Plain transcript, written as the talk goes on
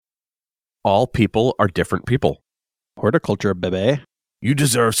All people are different people. Horticulture, baby. You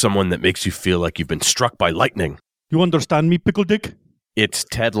deserve someone that makes you feel like you've been struck by lightning. You understand me, Pickle Dick? It's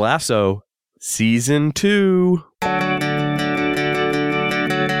Ted Lasso, Season 2.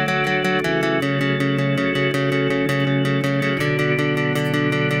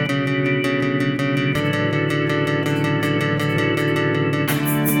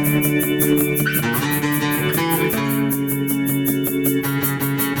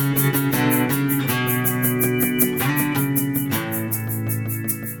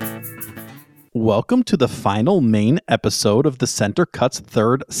 Welcome to the final main episode of the Center Cut's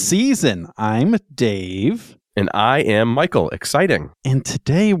third season. I'm Dave. And I am Michael. Exciting. And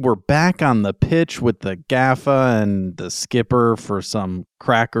today we're back on the pitch with the gaffa and the skipper for some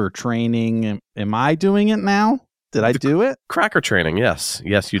cracker training. Am I doing it now? Did I do it? Cracker training, yes.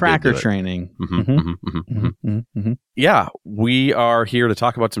 Yes, you cracker did do it. Training. Yeah, we are here to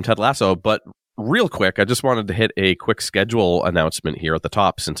talk about some Ted Lasso, but real quick, I just wanted to hit a quick schedule announcement here at the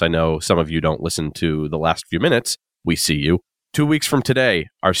top, since I know some of you don't listen to the last few minutes. We see you. 2 weeks from today,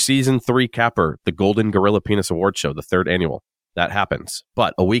 our Season 3 capper, the Golden Gorilla Penis Award Show, the third annual. That happens.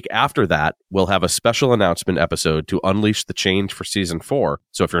 But a week after that, we'll have a special announcement episode to unleash the change for Season 4.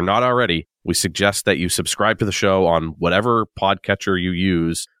 So if you're not already, we suggest that you subscribe to the show on whatever podcatcher you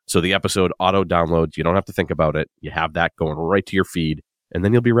use, so the episode auto-downloads. You don't have to think about it. You have that going right to your feed, and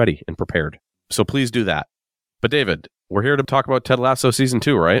then you'll be ready and prepared. So please do that. But David, we're here to talk about Ted Lasso Season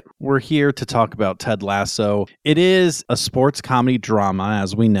 2, right? We're here to talk about Ted Lasso. It is a sports comedy drama,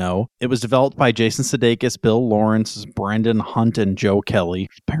 as we know. It was developed by Jason Sudeikis, Bill Lawrence, Brendan Hunt, and Joe Kelly.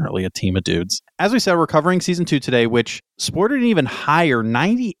 Apparently a team of dudes. As we said, we're covering Season 2 today, which sported an even higher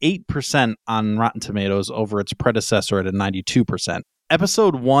 98% on Rotten Tomatoes over its predecessor at a 92%.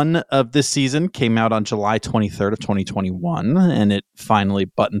 Episode 1 of this season came out on July 23rd of 2021, and it finally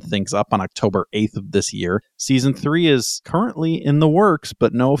buttoned things up on October 8th of this year. Season 3 is currently in the works,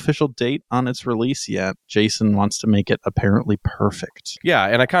 but no official date on its release yet. Jason wants to make it apparently perfect. Yeah,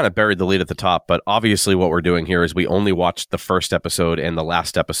 and I kind of buried the lead at the top, but obviously what we're doing here is we only watched the first episode and the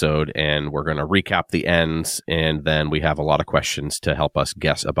last episode, and we're going to recap the ends, and then we have a lot of questions to help us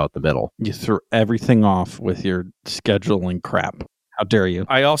guess about the middle. You threw everything off with your scheduling crap. How dare you?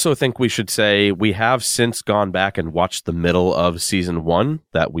 I also think we should say we have since gone back and watched the middle of Season 1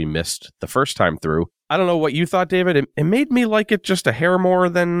 that we missed the first time through. I don't know what you thought, David. It made me like it just a hair more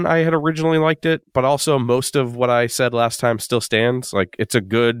than I had originally liked it, but also most of what I said last time still stands. Like, it's a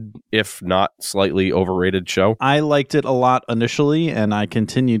good, if not slightly overrated show. I liked it a lot initially, and I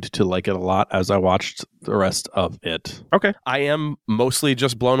continued to like it a lot as I watched the rest of it. Okay. I am mostly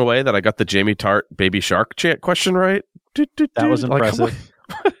just blown away that I got the Jamie Tart Baby Shark question right. That was impressive.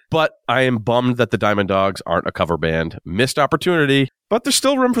 But I am bummed that the Diamond Dogs aren't a cover band. Missed opportunity, but there's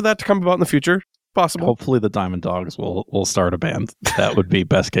still room for that to come about in the future. Possible. Hopefully the Diamond Dogs will start a band. That would be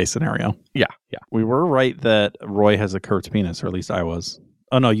best case scenario. Yeah. We were right that Roy has a curved penis, or at least I was.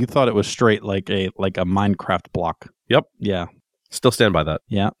 Oh no, you thought it was straight like a Minecraft block. Yep. Yeah. Still stand by that.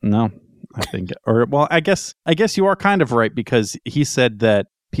 Yeah. No. I think I guess you are kind of right, because he said that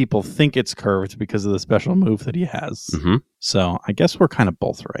people think it's curved because of the special move that he has. Mm-hmm. So I guess we're kind of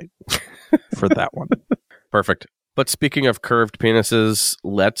both right for that one. Perfect. But speaking of curved penises,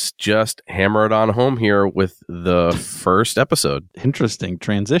 let's just hammer it on home here with the first episode. Interesting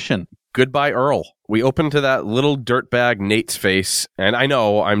transition. Goodbye, Earl. We open to that little dirtbag Nate's face, and I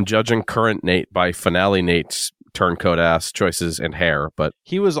know I'm judging current Nate by finale Nate's turncoat ass choices and hair, but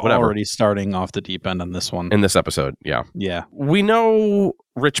he was whatever. Already starting off the deep end on this one. In this episode, yeah. Yeah. We know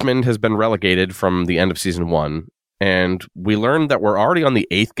Richmond has been relegated from the end of Season 1, and we learned that we're already on the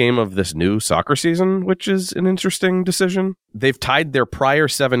 8th game of this new soccer season, which is an interesting decision. They've tied their prior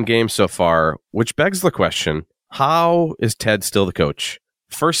 7 games so far, which begs the question, how is Ted still the coach?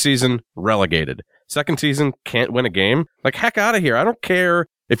 First season, relegated. Second season, can't win a game? Like, heck out of here. I don't care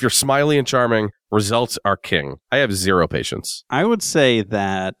if you're smiley and charming. Results are king. I have zero patience. I would say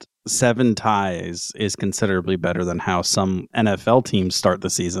that 7 ties is considerably better than how some NFL teams start the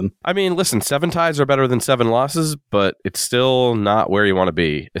season. I mean, listen, 7 ties are better than 7 losses, but it's still not where you want to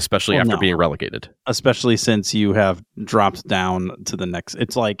be, especially after being relegated. Especially since you have dropped down to the next.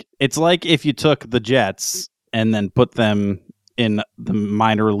 It's like if you took the Jets and then put them in the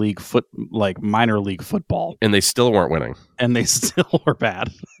minor league football, and they still weren't winning, and they still were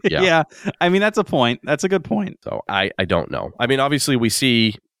bad. Yeah. I mean, that's a point. That's a good point. So I don't know. I mean, obviously we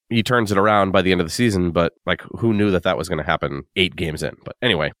see he turns it around by the end of the season, but like who knew that was going to happen 8 games in? But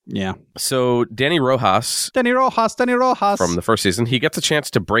anyway. Yeah. So Danny Rojas from the first season, he gets a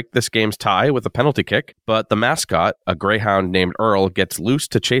chance to break this game's tie with a penalty kick, but the mascot, a greyhound named Earl, gets loose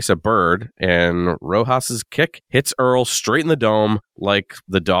to chase a bird, and Rojas's kick hits Earl straight in the dome like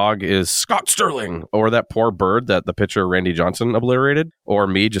the dog is Scott Sterling, or that poor bird that the pitcher Randy Johnson obliterated, or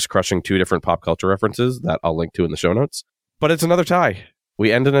me just crushing 2 different pop culture references that I'll link to in the show notes. But it's another tie.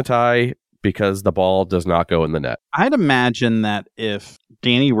 We end in a tie because the ball does not go in the net. I'd imagine that if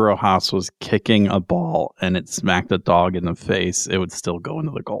Danny Rojas was kicking a ball and it smacked a dog in the face, it would still go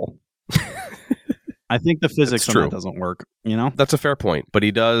into the goal. I think the physics of that doesn't work, you know? That's a fair point, but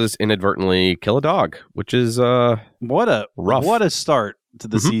he does inadvertently kill a dog, which is what a start to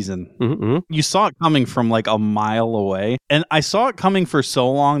the season. Mm-hmm. You saw it coming from like a mile away, and I saw it coming for so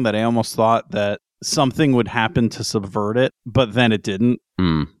long that I almost thought that something would happen to subvert it, but then it didn't.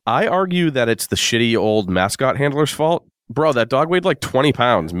 I argue that it's the shitty old mascot handler's fault. Bro, that dog weighed like 20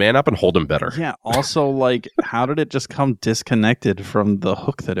 pounds. Man up and hold him better. Yeah. Also, like, how did it just come disconnected from the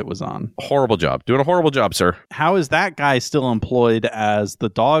hook that it was on? Horrible job. Doing a horrible job, sir. How is that guy still employed as the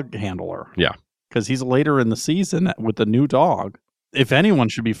dog handler? Yeah. Because he's later in the season with the new dog. If anyone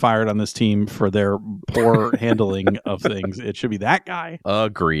should be fired on this team for their poor handling of things, it should be that guy.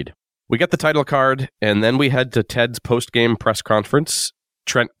 Agreed. We get the title card, and then we head to Ted's post-game press conference.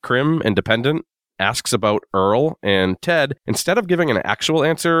 Trent Krim, Independent, asks about Earl, and Ted, instead of giving an actual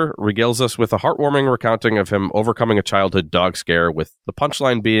answer, regales us with a heartwarming recounting of him overcoming a childhood dog scare, with the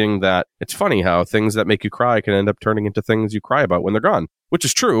punchline being that it's funny how things that make you cry can end up turning into things you cry about when they're gone. Which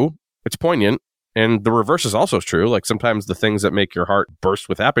is true. It's poignant. And the reverse is also true. Like sometimes the things that make your heart burst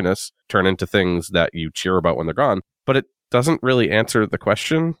with happiness turn into things that you cheer about when they're gone. But it doesn't really answer the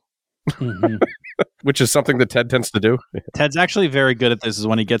question. Mm-hmm. Which is something that Ted tends to do. Ted's actually very good at this. Is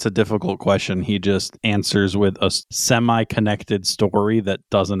when he gets a difficult question, he just answers with a semi-connected story that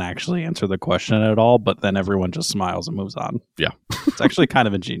doesn't actually answer the question at all, but then everyone just smiles and moves on. Yeah. It's actually kind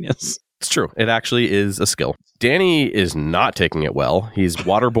of ingenious. It's true. It actually is a skill. Danny is not taking it well. He's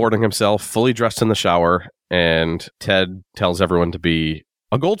waterboarding himself, fully dressed in the shower, and Ted tells everyone to be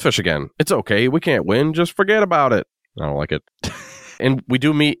a goldfish again. It's okay. We can't win. Just forget about it. I don't like it. And we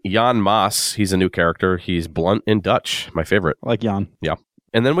do meet Jan Maas. He's a new character. He's blunt in Dutch. My favorite. I like Jan. Yeah.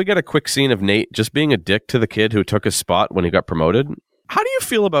 And then we get a quick scene of Nate just being a dick to the kid who took his spot when he got promoted. How do you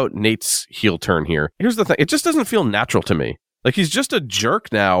feel about Nate's heel turn here? Here's the thing. It just doesn't feel natural to me. Like he's just a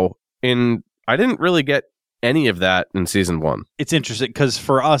jerk now. And I didn't really get any of that in season 1. It's interesting because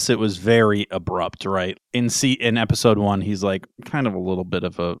for us, it was very abrupt, right? In episode 1, he's like kind of a little bit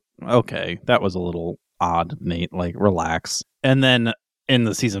of a, okay, that was a little odd, Nate, like relax. And then in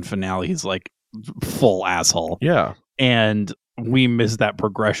the season finale, he's like full asshole. Yeah. And we missed that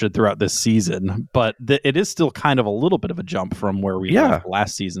progression throughout this season, but it is still kind of a little bit of a jump from where we left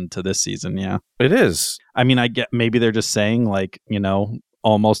last season to this season. Yeah, it is. I mean, I get maybe they're just saying like, you know,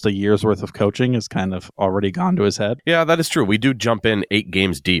 almost a year's worth of coaching is kind of already gone to his head. Yeah, that is true. We do jump in 8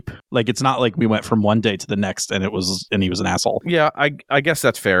 games deep. Like it's not like we went from one day to the next and he was an asshole. Yeah, I guess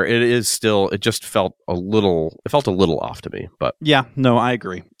that's fair. It just felt a little off to me, but yeah, no, I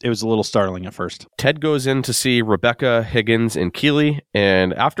agree. It was a little startling at first. Ted goes in to see Rebecca, Higgins, and Keeley,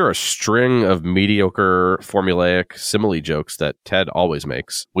 and after a string of mediocre formulaic simile jokes that Ted always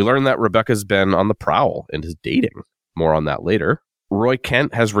makes, we learn that Rebecca's been on the prowl and is dating. More on that later. Roy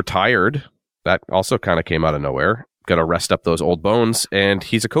Kent has retired. That also kind of came out of nowhere. Gonna rest up those old bones. And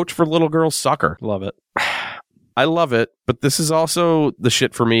he's a coach for little girls soccer. Love it. I love it. But this is also the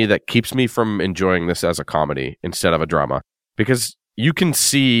shit for me that keeps me from enjoying this as a comedy instead of a drama. Because you can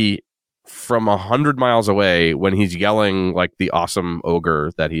see from 100 miles away when he's yelling like the awesome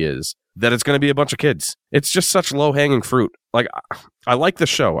ogre that he is, that it's going to be a bunch of kids. It's just such low-hanging fruit. Like, I like the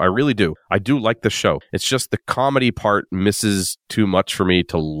show. I really do. I do like the show. It's just the comedy part misses too much for me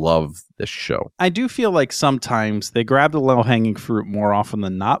to love this show. I do feel like sometimes they grab the low-hanging fruit more often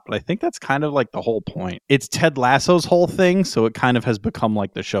than not, but I think that's kind of like the whole point. It's Ted Lasso's whole thing, so it kind of has become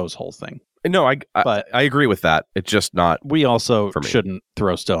like the show's whole thing. No, I agree with that. It's just not. We also shouldn't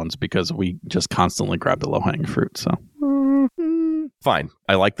throw stones because we just constantly grab the low-hanging fruit, so... Fine.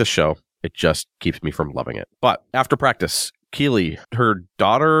 I like the show. It just keeps me from loving it. But after practice, Keeley, her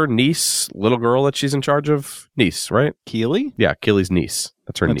daughter, niece, little girl that she's in charge of, niece, right? Keeley? Yeah, Keeley's niece.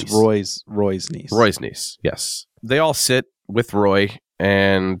 That's her niece. Roy's niece. Roy's niece, yes. They all sit with Roy,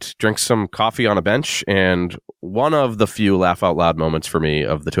 and drinks some coffee on a bench. And one of the few laugh out loud moments for me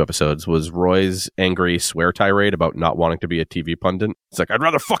of the 2 episodes was Roy's angry swear tirade about not wanting to be a TV pundit. It's like, I'd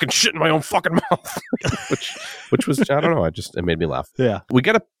rather fucking shit in my own fucking mouth. which was, I don't know, it made me laugh. Yeah. We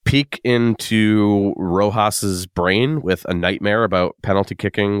get a peek into Rojas's brain with a nightmare about penalty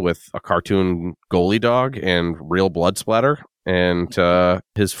kicking with a cartoon goalie dog and real blood splatter. And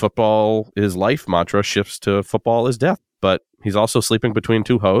his life mantra shifts to football is death. But he's also sleeping between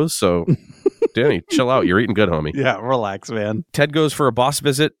 2 hoes, so Danny, chill out. You're eating good, homie. Yeah, relax, man. Ted goes for a boss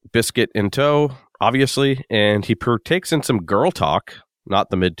visit, Biscuit in tow, obviously, and he partakes in some girl talk,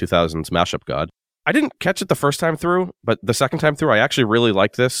 not the mid-2000s mashup god. I didn't catch it the first time through, but the second time through, I actually really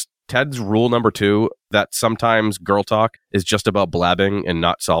liked this. Ted's rule number 2, that sometimes girl talk is just about blabbing and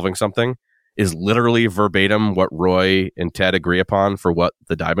not solving something, is literally verbatim what Roy and Ted agree upon for what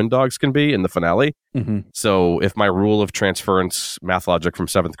the Diamond Dogs can be in the finale. Mm-hmm. So if my rule of transference math logic from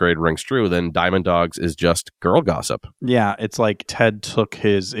 7th grade rings true, then Diamond Dogs is just girl gossip. Yeah, it's like Ted took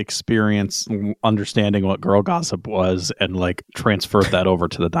his experience understanding what girl gossip was and like transferred that over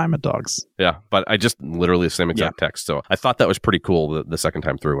to the Diamond Dogs. Yeah, but I just literally the same exact text. So I thought that was pretty cool the second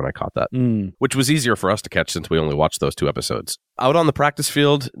time through when I caught that, which was easier for us to catch since we only watched those 2 episodes. Out on the practice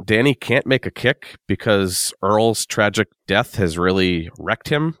field, Danny can't make a kick because Earl's tragic death has really wrecked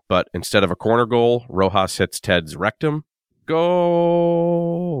him, but instead of a corner goal, Rojas hits Ted's rectum.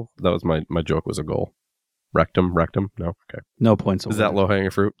 Goal! That was my joke, was a goal. Rectum? No? Okay. No points. Is that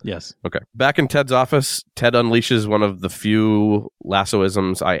low-hanging fruit? Yes. Okay. Back in Ted's office, Ted unleashes one of the few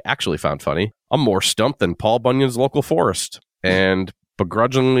Lassoisms I actually found funny. I'm more stumped than Paul Bunyan's local forest. And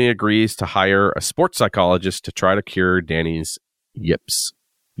begrudgingly agrees to hire a sports psychologist to try to cure Danny's yips.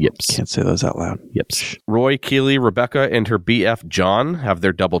 Can't say those out loud. Yips. Roy, Keely, Rebecca, and her BF John have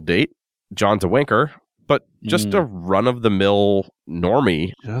their double date. John's a wanker, but just a run-of-the-mill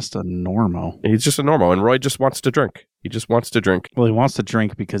normie. Just a normo. He's just a normo, and Roy just wants to drink. He just wants to drink. Well, he wants to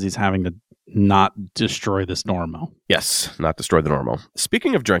drink because he's having to not destroy this normo. Yes, not destroy the normo.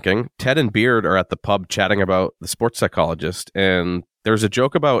 Speaking of drinking, Ted and Beard are at the pub chatting about the sports psychologist, and there's a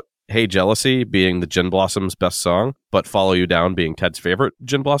joke about Hey Jealousy being the Gin Blossom's best song, but Follow You Down being Ted's favorite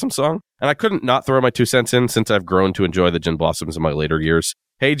Gin Blossom song. And I couldn't not throw my 2 cents in since I've grown to enjoy the Gin Blossoms in my later years.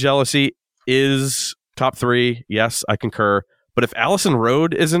 Hey Jealousy is top 3. Yes, I concur. But if Allison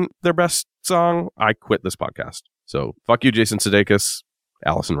Road isn't their best song, I quit this podcast. So fuck you, Jason Sudeikis,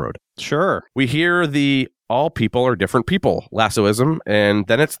 Allison Road. Sure. We hear the all people are different people Lassoism, and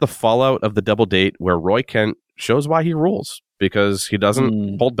then it's the fallout of the double date where Roy Kent shows why he rules. Because he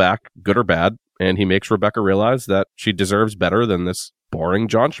doesn't hold back, good or bad, and he makes Rebecca realize that she deserves better than this boring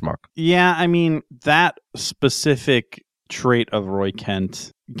John schmuck. Yeah, I mean, that specific trait of Roy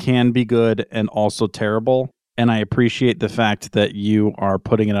Kent can be good and also terrible, and I appreciate the fact that you are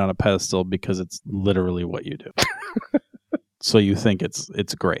putting it on a pedestal because it's literally what you do. So you think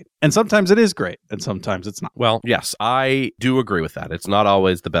it's great. And sometimes it is great, and sometimes it's not. Well, yes, I do agree with that. It's not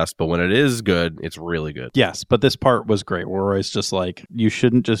always the best, but when it is good, it's really good. Yes, but this part was great, where Roy's just like, you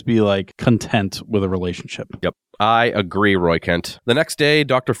shouldn't just be like content with a relationship. Yep. I agree, Roy Kent. The next day,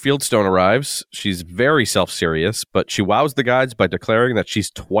 Dr. Fieldstone arrives. She's very self-serious, but she wows the guides by declaring that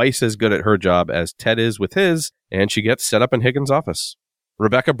she's twice as good at her job as Ted is with his, and she gets set up in Higgins' office.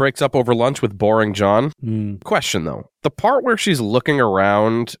 Rebecca breaks up over lunch with boring John. Question, though. The part where she's looking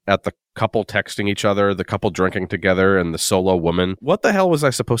around at the couple texting each other, the couple drinking together, and the solo woman, what the hell was I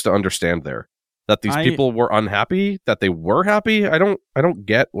supposed to understand there? That these people were unhappy? That they were happy? I don't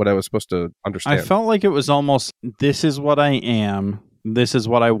get what I was supposed to understand. I felt like it was almost, this is what I am, this is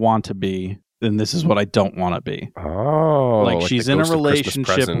what I want to be, and this is what I don't want to be. Oh. Like she's in a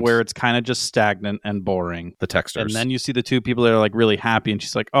relationship where it's kind of just stagnant and boring. The texters. And then you see the 2 people that are like really happy, and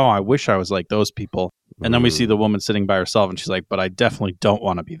she's like, oh, I wish I was like those people. And then we see the woman sitting by herself, and she's like, but I definitely don't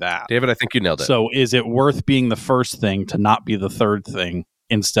want to be that. David, I think you nailed it. So is it worth being the first thing to not be the third thing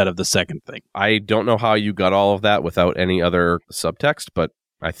instead of the second thing? I don't know how you got all of that without any other subtext, but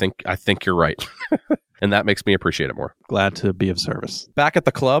I think you're right. And that makes me appreciate it more. Glad to be of service. Back at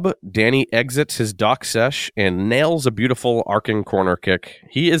the club, Danny exits his dock sesh and nails a beautiful arcing corner kick.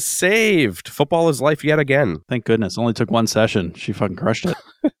 He is saved. Football is life yet again. Thank goodness. Only took 1 session. She fucking crushed it.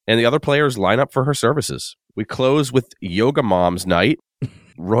 And the other players line up for her services. We close with Yoga Mom's night.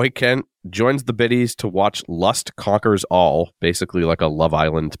 Roy Kent joins the biddies to watch Lust Conquers All, basically like a Love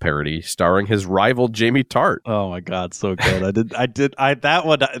Island parody, starring his rival Jamie Tart. Oh my God, so good!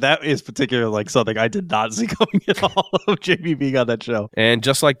 That is particularly like something I did not see coming at all of Jamie being on that show. And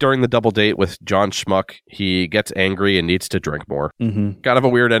just like during the double date with John Schmuck, he gets angry and needs to drink more. Kind of a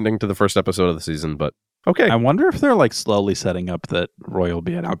weird ending to the first episode of the season, but Okay. I wonder if they're like slowly setting up that Roy will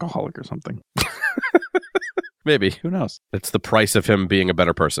be an alcoholic or something. Maybe. Who knows? It's the price of him being a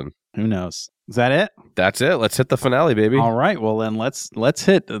better person. Who knows? Is that it? That's it. Let's hit the finale, baby. All right. Well, then let's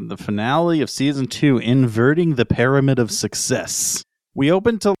hit the finale of season 2, Inverting the Pyramid of Success. We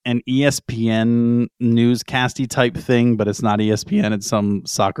open to an ESPN newscasty type thing, but it's not ESPN. It's some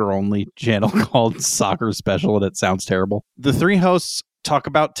soccer-only channel called Soccer Special, and it sounds terrible. The three hosts talk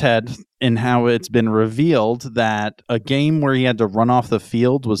about Ted and how it's been revealed that a game where he had to run off the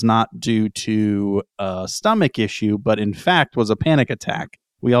field was not due to a stomach issue, but in fact was a panic attack.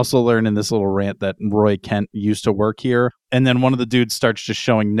 We also learn in this little rant that Roy Kent used to work here. And then one of the dudes starts just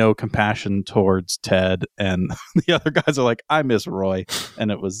showing no compassion towards Ted. And the other guys are like, I miss Roy.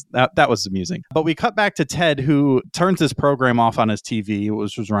 And it was that was amusing. But we cut back to Ted, who turns his program off on his TV,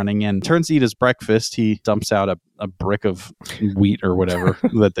 which was running, and turns to eat his breakfast. He dumps out a brick of wheat or whatever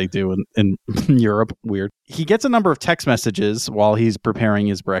that they do in Europe. Weird. He gets a number of text messages while he's preparing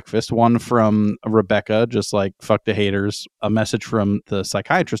his breakfast. One from Rebecca, just like, fuck the haters. A message from the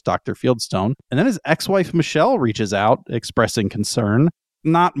psychiatrist, Dr. Fieldstone. And then his ex-wife, Michelle, reaches out, expressing concern.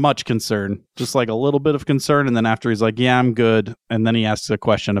 Not much concern, just like a little bit of concern. And then after he's like, yeah, I'm good. And then he asks a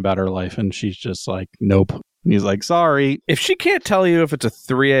question about her life. And she's just like, nope. And he's like, sorry. If she can't tell you if it's a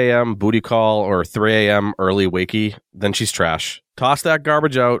 3 a.m. booty call or 3 a.m. early wakey, then she's trash. Toss that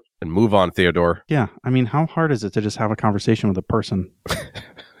garbage out and move on, Theodore. Yeah. I mean, how hard is it to just have a conversation with a person?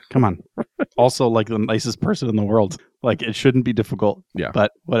 Come on. Also, like, the nicest person in the world. Like, it shouldn't be difficult. Yeah.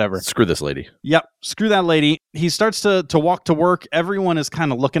 But whatever. Screw this lady. Yep. Screw that lady. He starts to walk to work. Everyone is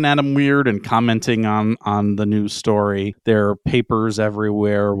kind of looking at him weird and commenting on the news story. There are papers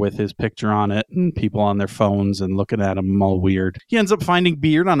everywhere with his picture on it and people on their phones and looking at him all weird. He ends up finding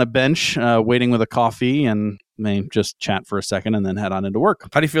Beard on a bench, waiting with a coffee, and they just chat for a second and then head on into work.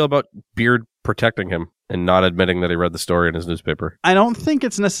 How do you feel about Beard protecting him and not admitting that he read the story in his newspaper? I don't think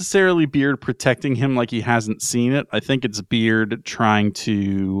it's necessarily Beard protecting him like he hasn't seen it. I think it's Beard trying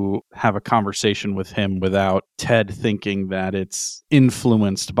to have a conversation with him without Ted thinking that it's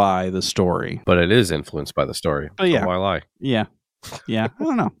influenced by the story. But it is influenced by the story. Oh, yeah. So why lie? Yeah. Yeah, I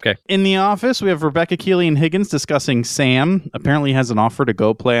don't know. Okay. In the office, we have Rebecca, Keeley, and Higgins discussing Sam. Apparently has an offer to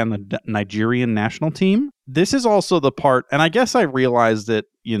go play on the Nigerian national team. This is also the part, and I guess I realized it,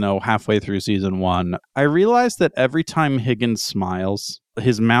 halfway through season 1. I realized that every time Higgins smiles,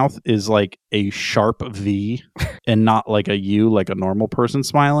 his mouth is like a sharp V and not like a U, like a normal person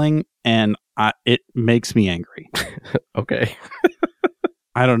smiling. And it makes me angry. Okay.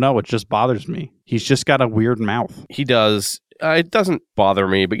 I don't know. It just bothers me. He's just got a weird mouth. He does. It doesn't bother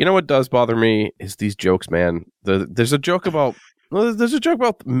me, but you know what does bother me is these jokes, man. There's a joke about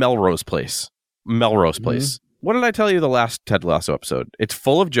Melrose Place. Melrose Place. What did I tell you the last Ted Lasso episode? It's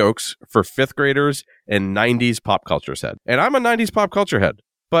full of jokes for 5th graders and 90s pop culture head. And I'm a 90s pop culture head.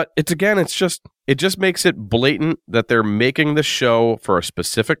 But it just makes it blatant that they're making the show for a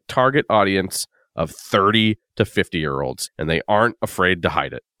specific target audience of 30 to 50-year-olds, and they aren't afraid to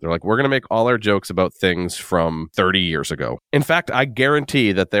hide it. They're like, we're going to make all our jokes about things from 30 years ago. In fact, I guarantee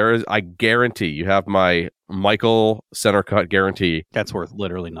you have my Michael center cut guarantee. That's worth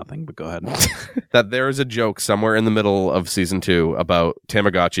literally nothing, but go ahead. That there is a joke somewhere in the middle of season 2 about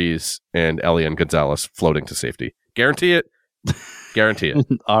Tamagotchis and Elian Gonzalez floating to safety. Guarantee it. Guarantee it.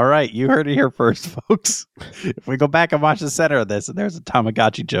 All right, you heard it here first, folks. If we go back and watch the center of this and there's a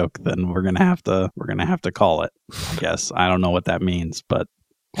Tamagotchi joke, then we're gonna have to call it. I guess I don't know what that means, but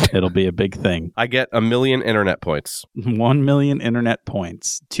it'll be a big thing. I get 1 million internet points. 1 million internet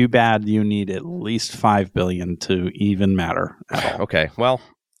points. Too bad you need at least 5 billion to even matter at all. Okay, well,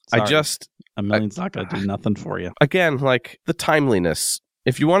 Sorry. A million's not gonna do nothing for you. Again, like the timeliness.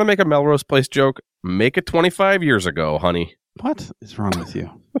 If you want to make a Melrose Place joke, make it 25 years ago, honey. What is wrong with you?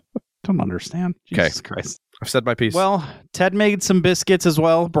 Don't understand. Jesus Christ. I've said my piece. Well, Ted made some biscuits as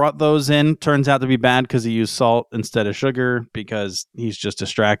well, brought those in. Turns out to be bad because he used salt instead of sugar because he's just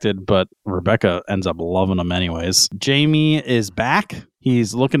distracted, but Rebecca ends up loving them anyways. Jamie is back.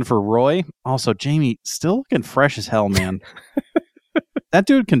 He's looking for Roy. Also, Jamie, still looking fresh as hell, man. That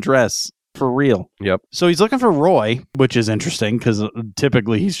dude can dress. For real. Yep. So he's looking for Roy, which is interesting because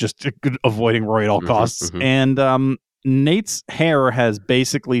typically he's just avoiding Roy at all costs. And Nate's hair has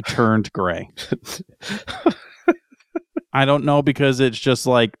basically turned gray. I don't know because it's just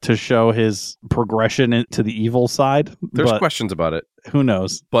like to show his progression into the evil side. There's questions about it. Who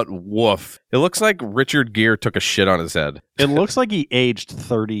knows? But woof. It looks like Richard Gere took a shit on his head. It looks like he aged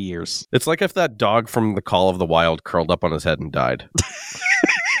 30 years. It's like if that dog from The Call of the Wild curled up on his head and died.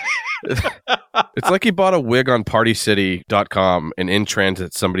 It's like he bought a wig on partycity.com and in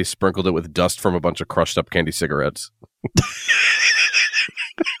transit somebody sprinkled it with dust from a bunch of crushed up candy cigarettes.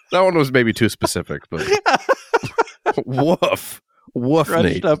 That one was maybe too specific, but woof. Woof, Crushed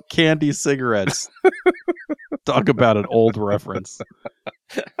Nate. up candy cigarettes. Talk about an old reference.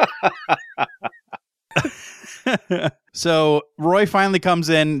 So Roy finally comes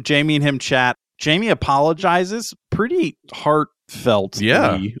in. Jamie and him chat. Jamie apologizes pretty heartfeltly,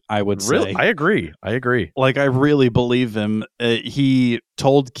 Yeah. I would say. Really? I agree. Like, I really believe him. He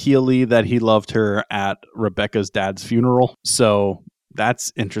told Keely that he loved her at Rebecca's dad's funeral. So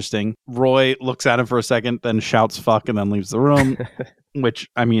that's interesting. Roy looks at him for a second, then shouts fuck, and then leaves the room, which,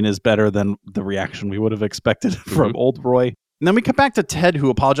 I mean, is better than the reaction we would have expected from old Roy. And then we come back to Ted,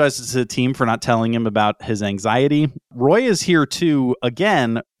 who apologizes to the team for not telling him about his anxiety. Roy is here too.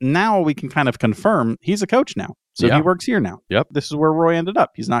 Again, now we can kind of confirm he's a coach now. So he works here now. Yep. This is where Roy ended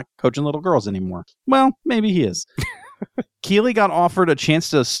up. He's not coaching little girls anymore. Well, maybe he is. Keely got offered a chance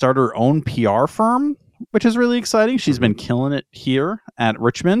to start her own PR firm, which is really exciting. She's been killing it here at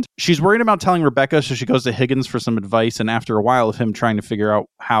Richmond. She's worried about telling Rebecca, so she goes to Higgins for some advice. And after a while of him trying to figure out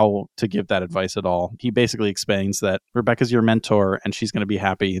how to give that advice at all, he basically explains that Rebecca's your mentor and she's going to be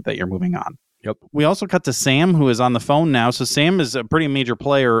happy that you're moving on. Yep. We also cut to Sam, who is on the phone now. So Sam is a pretty major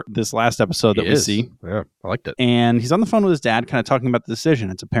player this last episode that we see. Yeah, I liked it. And he's on the phone with his dad, kind of talking about the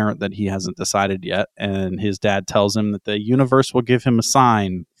decision. It's apparent that he hasn't decided yet. And his dad tells him that the universe will give him a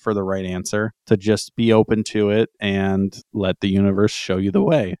sign for the right answer, to just be open to it and let the universe show you the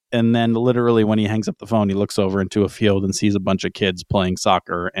way. And then literally when he hangs up the phone, he looks over into a field and sees a bunch of kids playing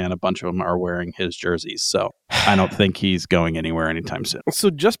soccer, and a bunch of them are wearing his jerseys. So I don't think he's going anywhere anytime soon.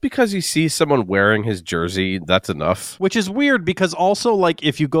 So just because you see someone wearing his jersey, that's enough? Which is weird, because also, like,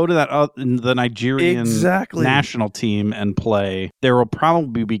 if you go to that the Nigerian national team and play, there will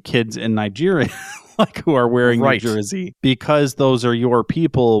probably be kids in Nigeria like who are wearing your jersey, because those are your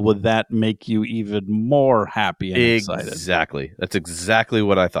people. Would that make you even more happy and excited? Exactly. That's exactly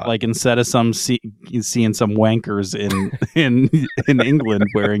what I thought. Like, instead of seeing some wankers in England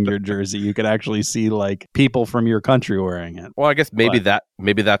wearing your jersey, you could actually see like people from your country wearing it. Well, I guess maybe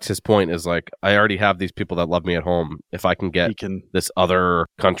that's his point, is like, I already have these people that love me at home. If I can get this other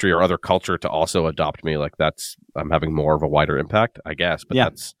country or other culture to also adopt me, like, I'm having more of a wider impact, I guess. But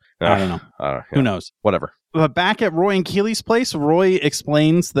that's I don't know. Who knows? Whatever. But back at Roy and Keely's place, Roy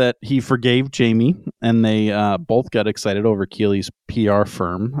explains that he forgave Jamie, and they both got excited over Keely's PR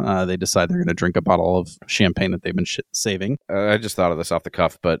firm. They decide they're going to drink a bottle of champagne that they've been saving. I just thought of this off the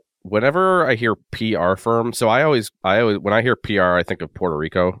cuff, but whenever I hear PR firm, so I always when I hear PR, I think of Puerto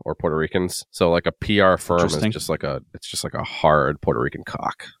Rico or Puerto Ricans. So like a PR firm is just like a hard Puerto Rican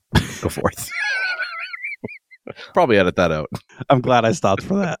cock. Go forth. Probably edit that out. I'm glad I stopped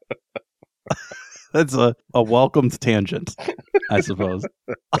for that. That's a welcomed tangent, I suppose.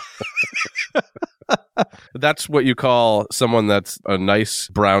 That's what you call someone that's a nice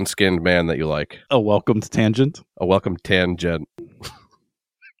brown-skinned man that you like. A welcomed tangent? A welcome tangent.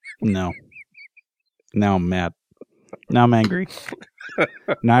 No. Now I'm mad. Now I'm angry.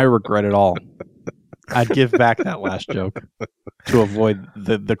 Now I regret it all. I'd give back that last joke to avoid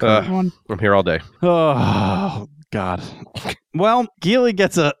the current one. I'm here all day. Oh, God. Well, Keely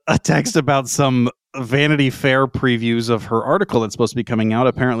gets a text about some Vanity Fair previews of her article that's supposed to be coming out.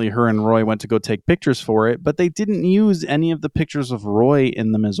 Apparently, her and Roy went to go take pictures for it, but they didn't use any of the pictures of Roy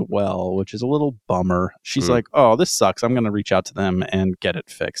in them as well, which is a little bummer. She's like, oh, this sucks. I'm going to reach out to them and get it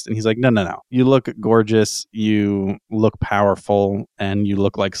fixed. And he's like, no. You look gorgeous. You look powerful. And you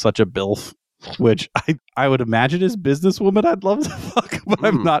look like such a bilf. Which I would imagine is businesswoman I'd love to fuck, but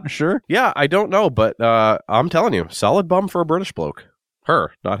I'm not sure. Yeah, I don't know, but I'm telling you, solid bum for a British bloke.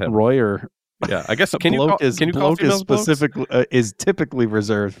 Her, not him. Roy or... Yeah, I guess can you call specifically is typically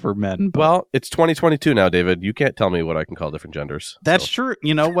reserved for men. But... Well, it's 2022 now, David. You can't tell me what I can call different genders. That's true.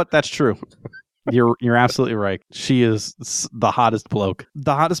 You know what? That's true. You're absolutely right. She is the hottest bloke.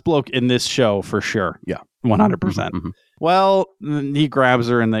 The hottest bloke in this show for sure. Yeah. 100%. Mm-hmm. Well, he grabs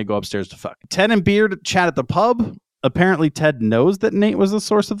her and they go upstairs to fuck. Ted and Beard chat at the pub. Apparently Ted knows that Nate was the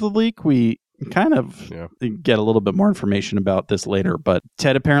source of the leak. We kind of get a little bit more information about this later, but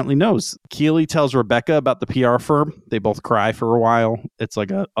Ted apparently knows. Keely tells Rebecca about the PR firm. They both cry for a while. It's like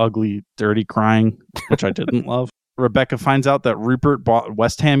a ugly, dirty crying, which I didn't love. Rebecca finds out that Rupert bought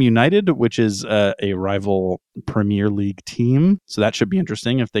West Ham United, which is a rival Premier League team. So that should be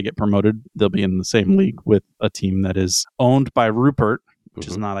interesting. If they get promoted, they'll be in the same league with a team that is owned by Rupert, which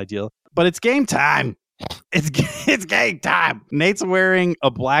is not ideal. But it's game time. It's game time. Nate's wearing a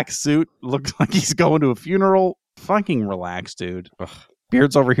black suit. Looks like he's going to a funeral. Fucking relax, dude. Ugh.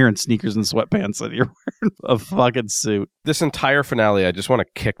 Beard's over here in sneakers and sweatpants, and you're wearing a fucking suit. This entire finale, I just want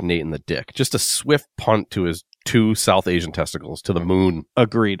to kick Nate in the dick. Just a swift punt to his 2 South Asian testicles to the moon.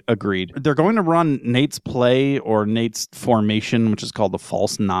 Agreed. They're going to run Nate's play or Nate's formation, which is called the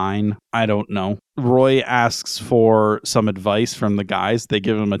false 9. I don't know. Roy asks for some advice from the guys. They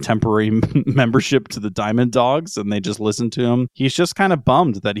give him a temporary membership to the Diamond Dogs, and they just listen to him. He's just kind of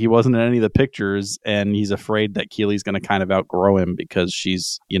bummed that he wasn't in any of the pictures, and he's afraid that Keely's going to kind of outgrow him because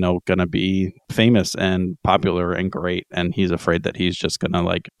she's, going to be famous and popular and great, and he's afraid that he's just going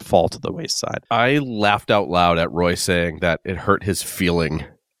to, fall to the wayside. I laughed out loud at Roy saying that it hurt his feeling.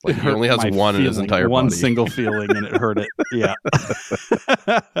 Like, he only has one in his entire body. One single feeling, and it hurt it. Yeah.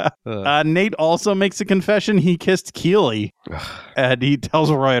 Nate also makes a confession. He kissed Keely, and he tells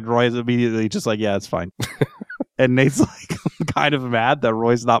Roy, and Roy is immediately just like, yeah, it's fine. And Nate's kind of mad that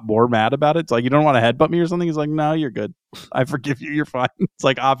Roy's not more mad about it. It's like, you don't want to headbutt me or something? He's like, no, you're good. I forgive you. You're fine. It's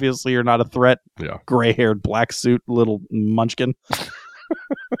like, obviously, you're not a threat. Yeah. Gray-haired, black suit, little munchkin.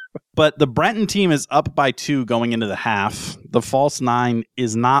 But the Brenton team is up by 2 going into the half. The false 9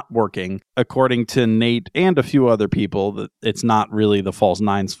 is not working. According to Nate and a few other people, that it's not really the false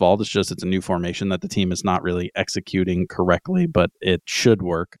 9's fault. It's just it's a new formation that the team is not really executing correctly, but it should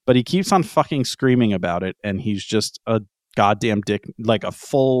work. But he keeps on fucking screaming about it, and he's just a goddamn dick, like a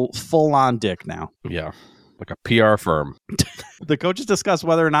full-on dick now. Yeah. Like a PR firm. The coaches discuss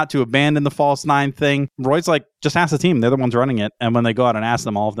whether or not to abandon the false 9 thing. Roy's like, just ask the team. They're the ones running it. And when they go out and ask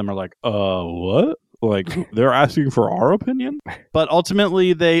them, all of them are like, what? Like, they're asking for our opinion? But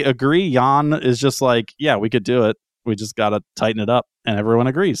ultimately, they agree. Jan is just like, yeah, we could do it. We just got to tighten it up. And everyone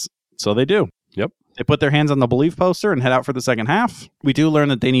agrees. So they do. Yep. They put their hands on the Believe poster and head out for the second half. We do learn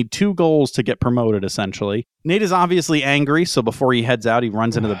that they need 2 goals to get promoted, essentially. Nate is obviously angry, so before he heads out, he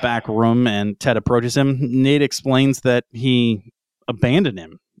runs into the back room and Ted approaches him. Nate explains that he abandoned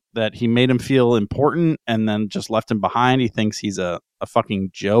him, that he made him feel important and then just left him behind. He thinks he's a fucking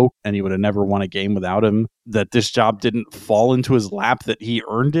joke and he would have never won a game without him, that this job didn't fall into his lap, that he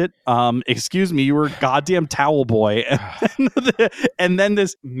earned it. Excuse me, you were a goddamn towel boy. And then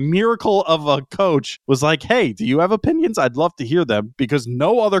this miracle of a coach was like, hey, do you have opinions? I'd love to hear them, because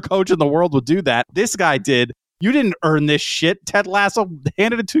no other coach in the world would do that. This guy did. You didn't earn this shit. Ted Lasso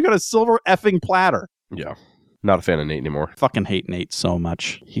handed it to you on a silver effing platter. Yeah. Not a fan of Nate anymore. Fucking hate Nate so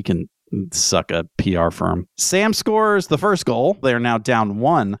much. He can suck a PR firm. Sam scores the first goal. They are now down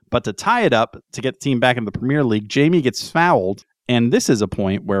 1. But to tie it up, to get the team back in the Premier League, Jamie gets fouled. And this is a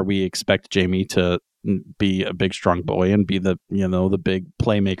point where we expect Jamie to be a big, strong boy and be the, the big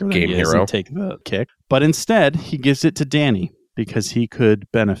playmaker that Game he is hero. and take the kick. But instead, he gives it to Danny, because he could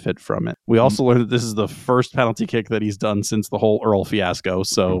benefit from it. We also learned that this is the first penalty kick that he's done since the whole Earl fiasco.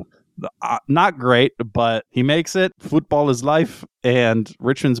 So not great, but he makes it. Football is life, and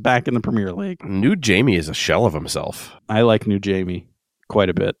Richmond's back in the Premier League. New Jamie is a shell of himself. I like new Jamie quite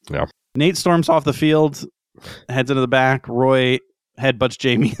a bit. Yeah. Nate storms off the field, heads into the back. Roy headbutts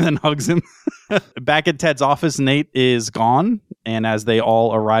Jamie and then hugs him. Back at Ted's office, Nate is gone. And as they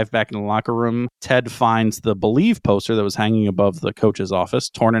all arrive back in the locker room, Ted finds the Believe poster that was hanging above the coach's office,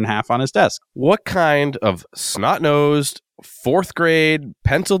 torn in half on his desk. What kind of snot-nosed, 4th grade,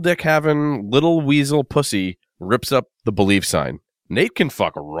 pencil dick having little weasel pussy rips up the Believe sign? Nate can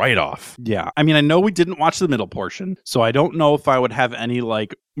fuck right off. Yeah. I mean, I know we didn't watch the middle portion, so I don't know if I would have any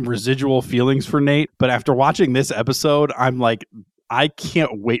residual feelings for Nate. But after watching this episode, I'm like, I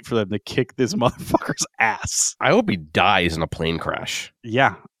can't wait for them to kick this motherfucker's ass. I hope he dies in a plane crash.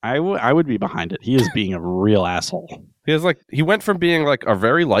 Yeah, I would be behind it. He is being a real asshole. He went from being a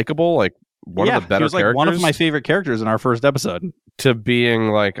very likable, one of the better he was characters, one of my favorite characters in our first episode, to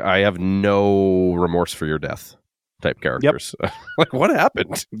being I have no remorse for your death type characters. Yep. What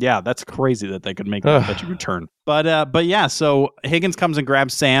happened? Yeah, that's crazy that they could make such a return. But yeah, so Higgins comes and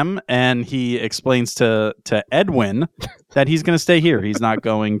grabs Sam, and he explains to Edwin that he's going to stay here. He's not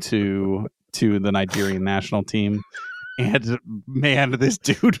going to the Nigerian national team. And man, this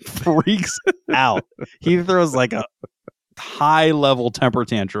dude freaks out. He throws a high level temper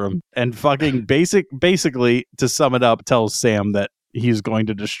tantrum and fucking basically, to sum it up, tells Sam that he's going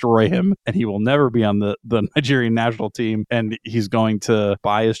to destroy him and he will never be on the Nigerian national team, and he's going to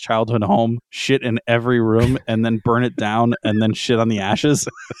buy his childhood home, shit in every room, and then burn it down and then shit on the ashes.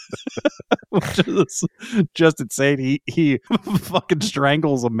 Which is just insane. He fucking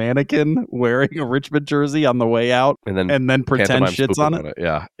strangles a mannequin wearing a Richmond jersey on the way out and then pretends shits on it.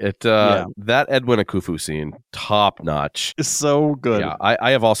 Yeah. That Edwin Akufu scene, top notch. It's so good. Yeah.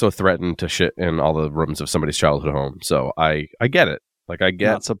 I have also threatened to shit in all the rooms of somebody's childhood home, so I get it. Like, I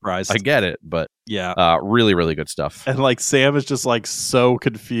get, not surprised. I get it, but yeah, really, really good stuff. And like Sam is just like so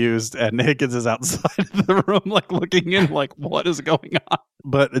confused, and Higgins is outside of the room, like looking in, like what is going on?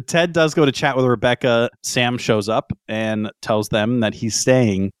 But Ted does go to chat with Rebecca. Sam shows up and tells them that he's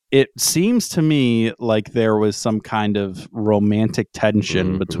staying. It seems to me like there was some kind of romantic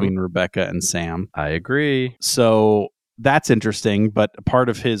tension between Rebecca and Sam. I agree. So that's interesting, but part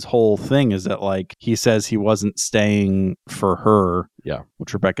of his whole thing is that like he says he wasn't staying for her,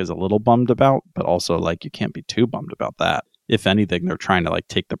 which Rebecca's a little bummed about, but also like you can't be too bummed about that. If anything, they're trying to like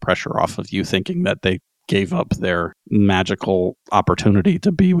take the pressure off of you thinking that they gave up their magical opportunity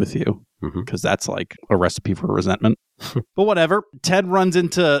to be with you, because that's like a recipe for resentment. But whatever. Ted runs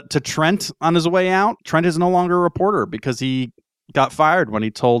into Trent on his way out. Trent is no longer a reporter because he got fired when he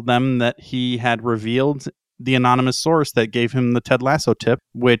told them that he had revealed the anonymous source that gave him the Ted Lasso tip,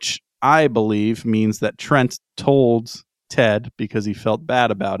 which I believe means that Trent told Ted, because he felt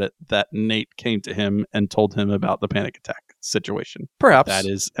bad about it, that Nate came to him and told him about the panic attack situation. Perhaps. That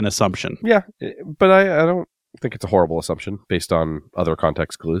is an assumption. Yeah, but I don't think it's a horrible assumption based on other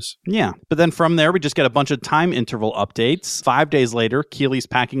context clues. Yeah. But then from there, we just get a bunch of time interval updates. 5 days later, Keely's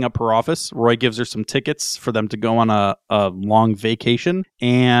packing up her office. Roy gives her some tickets for them to go on a long vacation.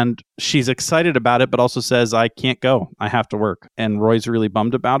 And she's excited about it, but also says, I can't go. I have to work. And Roy's really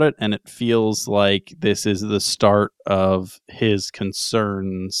bummed about it. And it feels like this is the start of his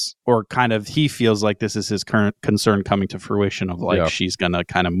concerns, or kind of he feels like this is his current concern coming to fruition of like she's going to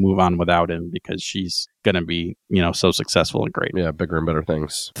kind of move on without him because she's going to be, so successful and great. Yeah, bigger and better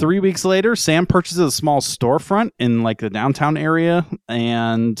things. 3 weeks later, Sam purchases a small storefront in like the downtown area,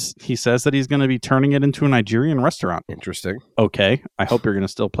 and he says that he's going to be turning it into a Nigerian restaurant. Interesting. Okay, I hope you're going to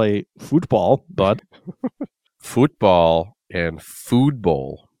still play football, bud. Football and food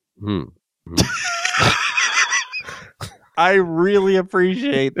bowl. I really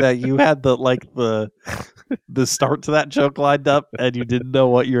appreciate that you had the start to that joke lined up and you didn't know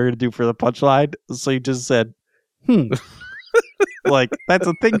what you were going to do for the punchline. So you just said, like, that's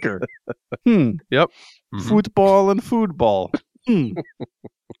a thinker. Yep. Football and foodball.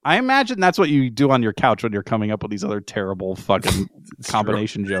 I imagine that's what you do on your couch when you're coming up with these other terrible fucking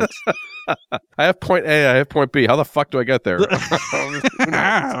combination jokes. I have point A, I have point B. How the fuck do I get there?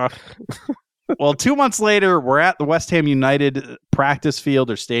 Well, 2 months later, we're at the West Ham United practice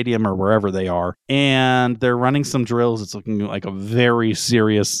field or stadium or wherever they are, and they're running some drills. It's looking like a very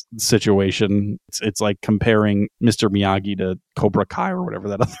serious situation. It's like comparing Mr. Miyagi to Cobra Kai or whatever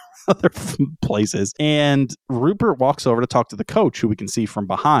that other place is. And Rupert walks over to talk to the coach, who we can see from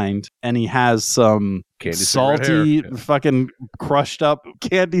behind, and he has some salty, fucking crushed up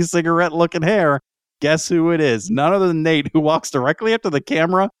candy cigarette looking hair. Guess who it is? None other than Nate, who walks directly up to the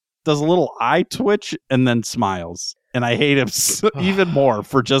camera, does a little eye twitch, and then smiles. And I hate him even more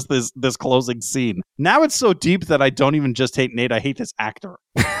for just this closing scene. Now it's so deep that I don't even just hate Nate. I hate this actor.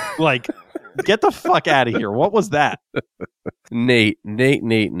 Like, get the fuck out of here. What was that? Nate,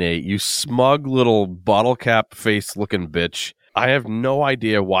 you smug little bottle cap face looking bitch. I have no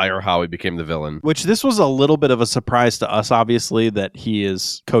idea why or how he became the villain. Which this was a little bit of a surprise to us, obviously, that he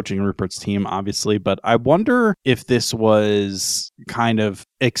is coaching Rupert's team, obviously. But I wonder if this was kind of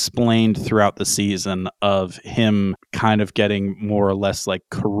explained throughout the season of him kind of getting more or less like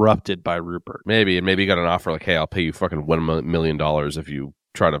corrupted by Rupert. Maybe. And maybe he got an offer like, hey, I'll pay you fucking $1 million if you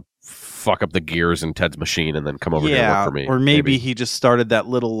try to fuck up the gears in Ted's machine and then come over here and work for me. Or maybe he just started that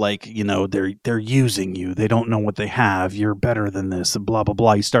little like, they're using you. They don't know what they have. You're better than this and blah, blah,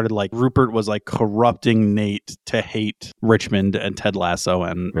 blah. He started like Rupert was like corrupting Nate to hate Richmond and Ted Lasso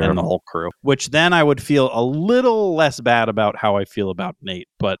and the whole crew, which then I would feel a little less bad about how I feel about Nate.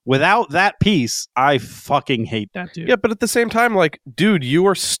 But without that piece, I fucking hate that dude. Yeah, but at the same time, like, dude, you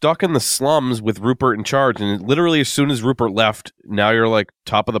are stuck in the slums with Rupert in charge. And literally as soon as Rupert left, now you're like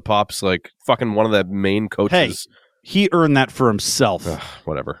top of the pops, like fucking one of the main coaches. Hey, he earned that for himself.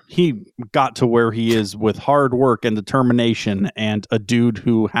 Whatever. He got to where he is with hard work and determination and a dude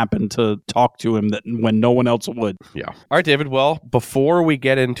who happened to talk to him that when no one else would. Yeah. All right, David. Well, before we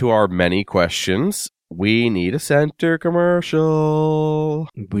get into our many questions, we need a center commercial.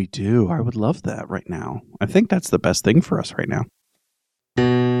 We do. I would love that right now. I think that's the best thing for us right now.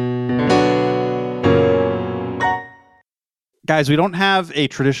 Guys, we don't have a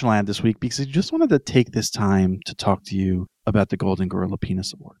traditional ad this week because I just wanted to take this time to talk to you about the Golden Gorilla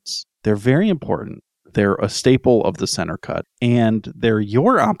Penis Awards. They're very important. They're a staple of the Center Cut, and they're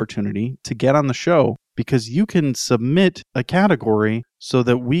your opportunity to get on the show because you can submit a category so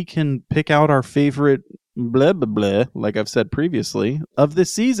that we can pick out our favorite blah, blah, blah, like I've said previously, of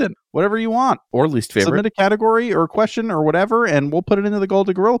this season. Whatever you want. Or least favorite. Submit a category or a question or whatever, and we'll put it into the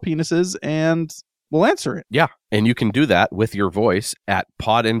Golden Gorilla Penises, and we'll answer it. Yeah. And you can do that with your voice at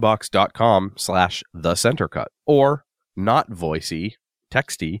podinbox.com/thecentercut. Or not voicey,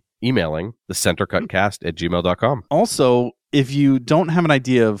 texty, emailing thecentercutcast@gmail.com. Also, if you don't have an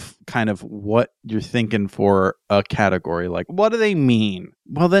idea of kind of what you're thinking for a category, like what do they mean?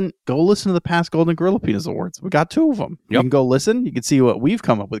 Well, then go listen to the past Golden Gorilla Penis Awards. We got 2 of them. You can go listen. You can see what we've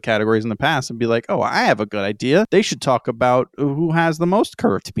come up with categories in the past and be like, oh, I have a good idea. They should talk about who has the most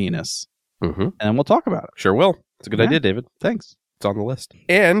curved penis. Mm-hmm. And we'll talk about it. Sure will. It's a good idea, David. Thanks. It's on the list.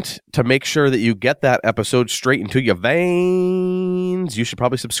 And to make sure that you get that episode straight into your veins, you should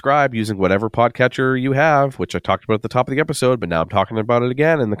probably subscribe using whatever podcatcher you have, which I talked about at the top of the episode, but now I'm talking about it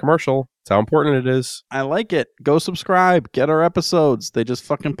again in the commercial. It's how important it is. I like it. Go subscribe. Get our episodes. They just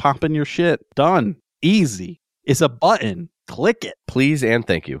fucking pop in your shit. Done. Easy. It's a button. Click it. Please and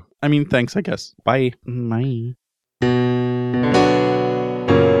thank you. I mean, thanks, I guess. Bye. Bye.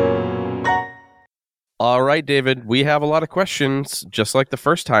 All right, David, we have a lot of questions, just like the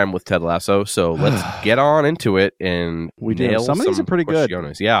first time with Ted Lasso. So let's get on into it and nail some of these are pretty good.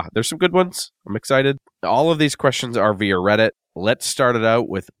 Yeah, there's some good ones. I'm excited. All of these questions are via Reddit. Let's start it out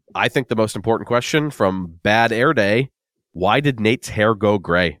with, I think, the most important question from Bad Air Day. Why did Nate's hair go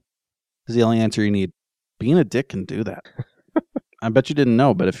gray? Is the only answer you need. Being a dick can do that. I bet you didn't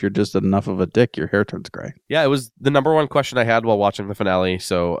know, but if you're just enough of a dick, your hair turns gray. Yeah, it was the number one question I had while watching the finale,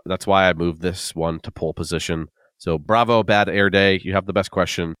 so that's why I moved this one to pole position. So bravo, Bad Air Day. You have the best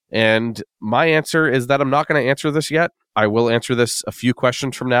question. And my answer is that I'm not going to answer this yet. I will answer this a few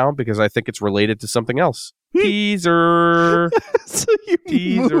questions from now because I think it's related to something else. Teaser. So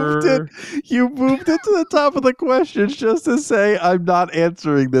you moved it to the top of the questions just to say I'm not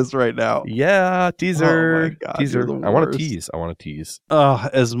answering this right now. Yeah, teaser. Oh my God, teaser. I want to tease.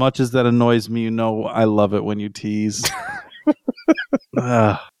 As much as that annoys me, you know I love it when you tease.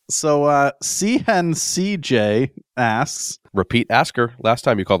 So Hen CJ asks, Repeat asker. Last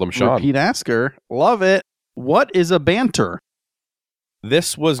time you called him Sean. Repeat asker. Love it. What is a banter?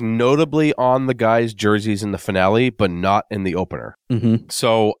 This was notably on the guys' jerseys in the finale, but not in the opener. Mm-hmm.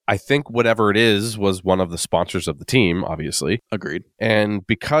 So I think whatever it is was one of the sponsors of the team, obviously. Agreed. And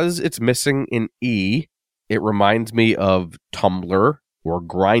because it's missing an E, it reminds me of Tumblr or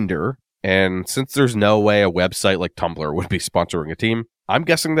Grindr. And since there's no way a website like Tumblr would be sponsoring a team, I'm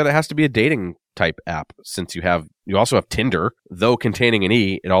guessing that it has to be a dating type app, since you also have Tinder, though containing an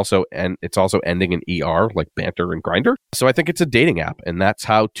E, it's also ending in ER, like Banter and Grindr. So I think it's a dating app, and that's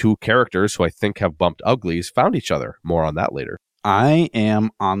how 2 characters who I think have bumped uglies found each other. More on that later. I am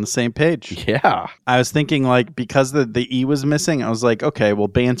on the same page. Yeah. I was thinking, like, because the E was missing, I was like, okay, well,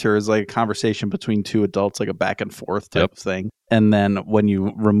 banter is like a conversation between 2 adults, like a back and forth type of thing. And then when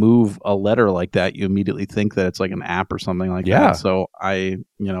you remove a letter like that, you immediately think that it's like an app or something like that. So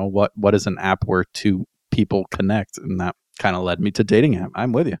what is an app where 2 people connect? And that kind of led me to dating app.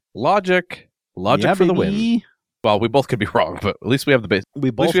 I'm with you. Logic for the win. Well, we both could be wrong, but at least we have the base.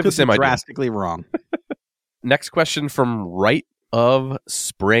 We both have the same idea. Drastically wrong. Next question from Right of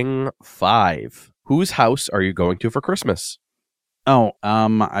Spring 5. Whose house are you going to for Christmas?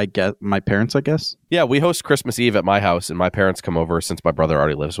 I guess my parents, I guess. Yeah, we host Christmas Eve at my house, and my parents come over since my brother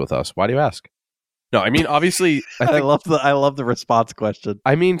already lives with us. Why do you ask? No, I mean, obviously, I love the response question.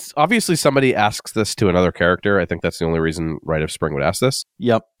 I mean, obviously, somebody asks this to another character. I think that's the only reason Right of Spring would ask this.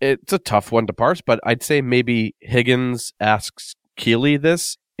 Yep, it's a tough one to parse, but I'd say maybe Higgins asks Keely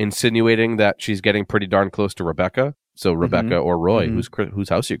this, insinuating that she's getting pretty darn close to Rebecca. So Rebecca or Roy, whose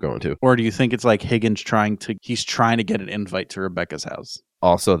house are you going to? Or do you think it's like Higgins trying to get an invite to Rebecca's house?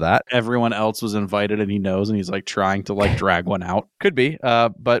 Also that. Everyone else was invited and he knows, and he's like trying to like drag one out. Could be.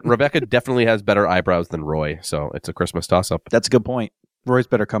 But Rebecca definitely has better eyebrows than Roy. So it's a Christmas toss-up. That's a good point. Roy's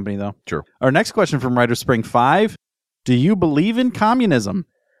better company, though. True. Our next question from Writer Spring 5. Do you believe in communism?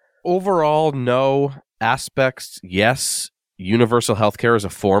 Overall, no. Aspects, yes. Universal healthcare is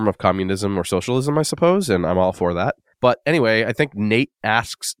a form of communism or socialism, I suppose, and I'm all for that. But anyway, I think Nate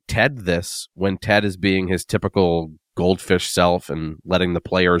asks Ted this when Ted is being his typical goldfish self and letting the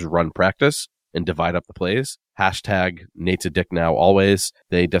players run practice and divide up the plays. Hashtag Nate's a dick now, always.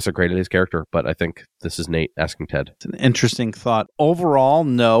 They desecrated his character, but I think this is Nate asking Ted. It's an interesting thought. Overall,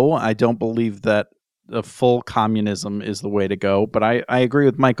 no, I don't believe that the full communism is the way to go. But I agree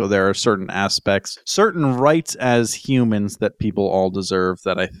with Michael. There are certain aspects, certain rights as humans that people all deserve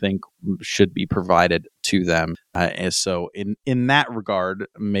that I think should be provided to them. And so in that regard,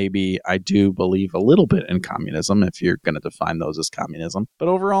 maybe I do believe a little bit in communism, if you're going to define those as communism. But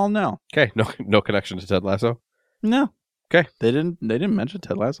overall, no. Okay, no connection to Ted Lasso? No. Okay. They didn't mention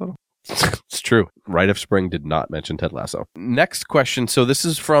Ted Lasso. It's true. Rite of Spring did not mention Ted Lasso. Next question. So this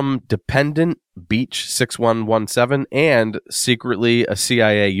is from Dependent Beach 6117 and secretly a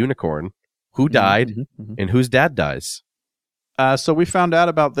CIA unicorn. Who died and whose dad dies? So we found out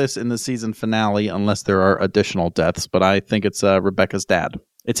about this in the season finale, unless there are additional deaths, but I think it's Rebecca's dad.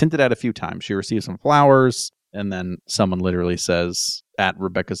 It's hinted at a few times. She receives some flowers, and then someone literally says at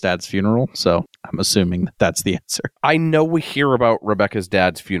Rebecca's dad's funeral. So I'm assuming that's the answer. I know we hear about Rebecca's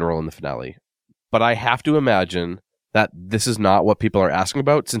dad's funeral in the finale, but I have to imagine that this is not what people are asking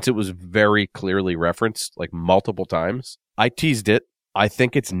about, since it was very clearly referenced like multiple times. I teased it. I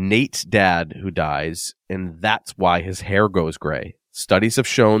think it's Nate's dad who dies, and that's why his hair goes gray. Studies have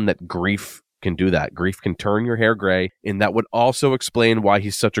shown that grief can do that. Grief can turn your hair gray, and that would also explain why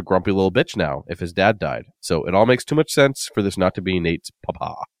he's such a grumpy little bitch now if his dad died. So it all makes too much sense for this not to be Nate's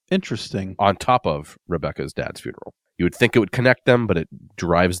papa. Interesting. On top of Rebecca's dad's funeral. You would think it would connect them, but it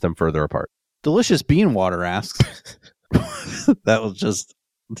drives them further apart. Delicious Bean Water asks. That was just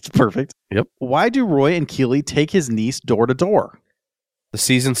perfect. Yep. Why do Roy and Keely take his niece door to door? The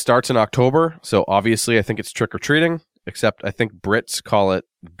season starts in October, so obviously I think it's trick-or-treating, except I think Brits call it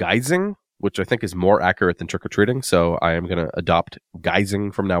guising, which I think is more accurate than trick-or-treating, so I am going to adopt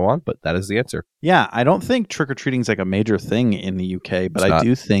guising from now on, but that is the answer. Yeah, I don't think trick-or-treating is like a major thing in the UK, but I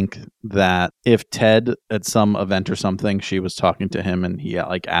do think that if Ted, at some event or something, she was talking to him and he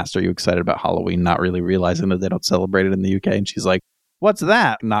like asked, "Are you excited about Halloween?" Not really realizing that they don't celebrate it in the UK, and she's like, "What's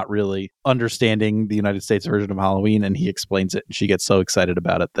that?" Not really understanding the United States version of Halloween, and he explains it, and she gets so excited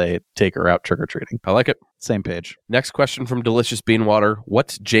about it, they take her out trick-or-treating. I like it. Same page. Next question from Delicious Bean Water.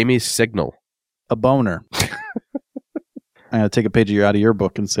 What's Jamie's signal? A boner. I'm going to take a page out of your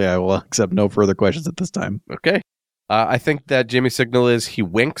book and say I will accept no further questions at this time. Okay. I think that Jamie's signal is he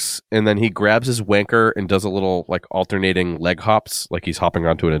winks, and then he grabs his wanker and does a little like alternating leg hops, like he's hopping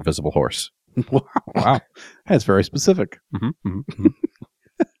onto an invisible horse. Wow. That's very specific.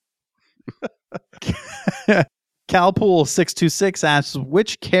 Calpool626 asks,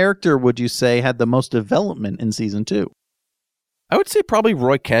 which character would you say had the most development in season 2? I would say probably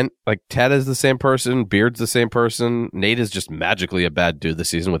Roy Kent. Like Ted is the same person, Beard's the same person, Nate is just magically a bad dude this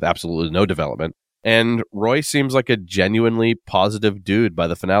season with absolutely no development. And Roy seems like a genuinely positive dude by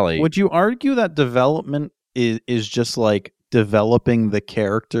the finale. Would you argue that development is just like developing the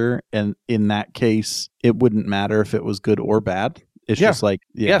character, and in that case it wouldn't matter if it was good or bad? It's just like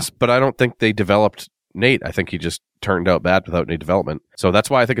yes, but I don't think they developed Nate. I think he just turned out bad without any development. So that's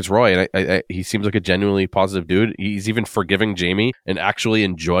why I think it's Roy, and he seems like a genuinely positive dude. He's even forgiving Jamie and actually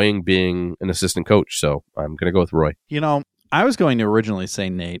enjoying being an assistant coach. So I'm going to go with Roy. You know, I was going to originally say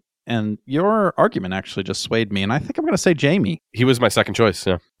Nate, and your argument actually just swayed me, and I think I'm going to say Jamie. He was my second choice,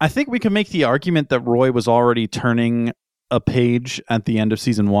 yeah. I think we can make the argument that Roy was already turning a page at the end of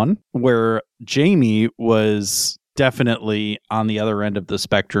season 1, where Jamie was definitely on the other end of the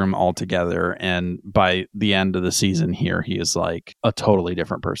spectrum altogether, and by the end of the season here, he is like a totally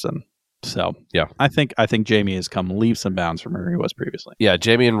different person. So yeah, I think Jamie has come leaps and bounds from where he was previously. Yeah,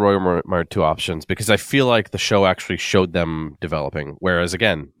 Jamie and Roy were my two options because I feel like the show actually showed them developing. Whereas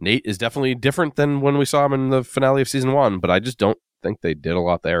again, Nate is definitely different than when we saw him in the finale of season 1, but I just don't think they did a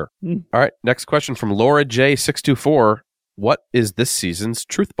lot there. All right, next question from Laura J624. What is this season's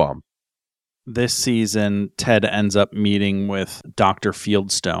truth bomb? This season, Ted ends up meeting with Dr.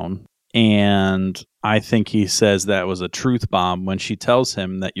 Fieldstone, and I think he says that was a truth bomb when she tells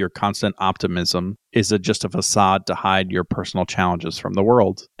him that your constant optimism is just a facade to hide your personal challenges from the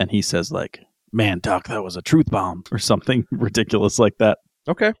world. And he says, like, "Man, Doc, that was a truth bomb," or something ridiculous like that.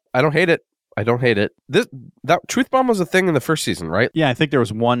 Okay, I don't hate it. That truth bomb was a thing in the first season, right? Yeah, I think there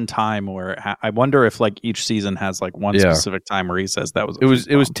was one time where I wonder if like each season has like one specific time where he says that was.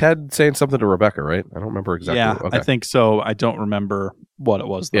 It was Ted saying something to Rebecca, right? I don't remember exactly. Yeah, okay. I think so. I don't remember what it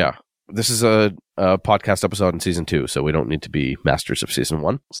was, though. Yeah, this is a podcast episode in season 2, so we don't need to be masters of season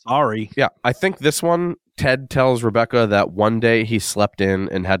 1. Sorry. Yeah, I think this one, Ted tells Rebecca that one day he slept in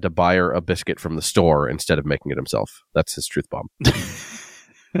and had to buy her a biscuit from the store instead of making it himself. That's his truth bomb.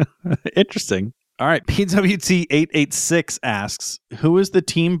 Interesting. All right. PWT886 asks, who is the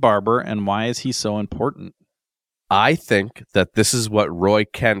team barber and why is he so important? I think that this is what Roy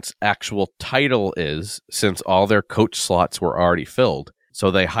Kent's actual title is, since all their coach slots were already filled. So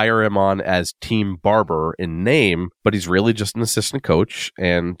they hire him on as Team Barber in name, but he's really just an assistant coach.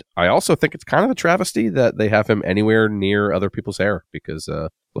 And I also think it's kind of a travesty that they have him anywhere near other people's hair because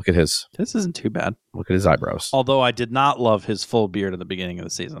look at his. This isn't too bad. Look at his eyebrows. Although I did not love his full beard at the beginning of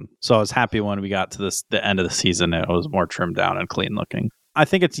the season. So I was happy when we got to the end of the season, it was more trimmed down and clean looking. I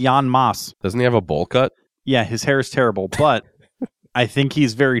think it's Jan Maas. Doesn't he have a bowl cut? Yeah, his hair is terrible, but I think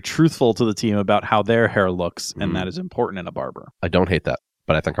he's very truthful to the team about how their hair looks, and that is important in a barber. I don't hate that,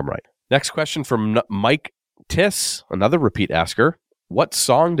 but I think I'm right. Next question from Mike Tiss, another repeat asker. What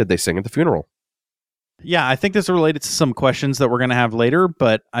song did they sing at the funeral? Yeah, I think this is related to some questions that we're going to have later,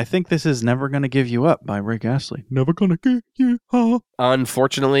 but I think this is Never Gonna Give You Up by Rick Astley. Never gonna give you up.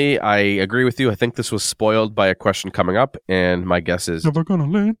 Unfortunately, I agree with you. I think this was spoiled by a question coming up, and my guess is Never Gonna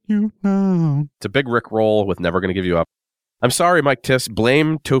Let You Down. It's a big Rick roll with Never Gonna Give You Up. I'm sorry, Mike Tiss.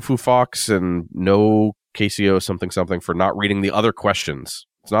 Blame Tofu Fox and no KCO something for not reading the other questions.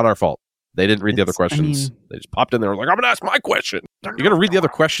 It's not our fault. They didn't read the other questions. They just popped in there like, I'm going to ask my question. You're going to read the other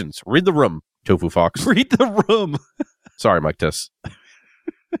questions. Read the room, Tofu Fox. Read the room. Sorry, Mike Tiss.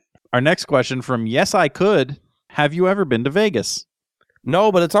 Our next question from Yes, I Could. Have you ever been to Vegas?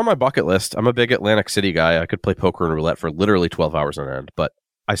 No, but it's on my bucket list. I'm a big Atlantic City guy. I could play poker and roulette for literally 12 hours on end, but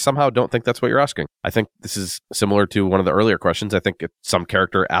I somehow don't think that's what you're asking. I think this is similar to one of the earlier questions. I think if some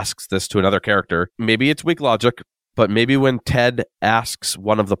character asks this to another character, maybe it's weak logic, but maybe when Ted asks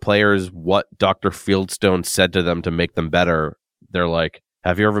one of the players what Dr. Fieldstone said to them to make them better, they're like,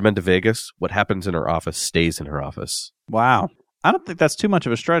 have you ever been to Vegas? What happens in her office stays in her office. Wow. I don't think that's too much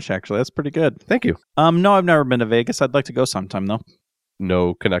of a stretch, actually. That's pretty good. Thank you. No, I've never been to Vegas. I'd like to go sometime, though.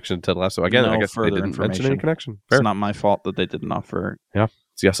 No connection to Lasso. Again, No I guess they further didn't mention information. any connection. Fair. It's not my fault that they didn't offer. Yeah.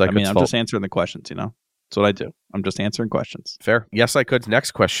 It's Yes, I Could. I'm just answering the questions, you know? That's what I do. I'm just answering questions. Fair. Yes, I Could.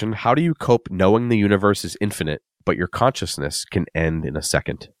 Next question. How do you cope knowing the universe is infinite, but your consciousness can end in a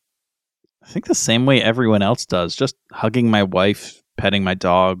second? I think the same way everyone else does. Just hugging my wife, petting my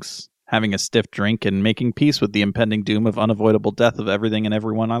dogs, having a stiff drink, and making peace with the impending doom of unavoidable death of everything and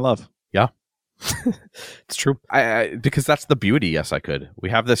everyone I love. Yeah. It's true. Because that's the beauty. Yes, I Could. We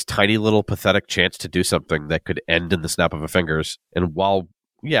have this tiny little pathetic chance to do something that could end in the snap of a fingers. And while,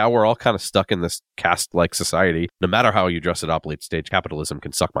 yeah, we're all kind of stuck in this caste-like society, no matter how you dress it up, late stage capitalism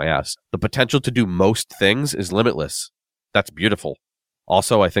can suck my ass. The potential to do most things is limitless. That's beautiful.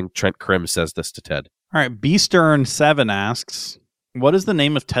 Also, I think Trent Krim says this to Ted. All right. B Stern 7 asks, what is the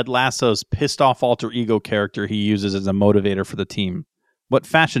name of Ted Lasso's pissed off alter ego character he uses as a motivator for the team? What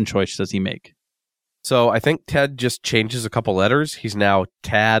fashion choice does he make? So I think Ted just changes a couple letters. He's now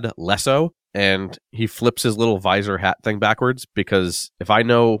Tad Lasso, and he flips his little visor hat thing backwards because if I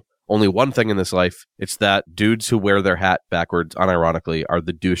know only one thing in this life, it's that dudes who wear their hat backwards, unironically, are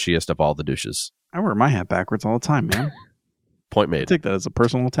the douchiest of all the douches. I wear my hat backwards all the time, man. Point I made. take that as a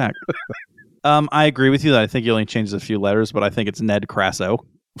personal attack. I agree with you that I think he only changes a few letters, but I think it's Ned Crasso.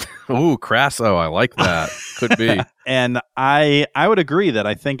 Ooh, Crasso. I like that. Could be. And I would agree that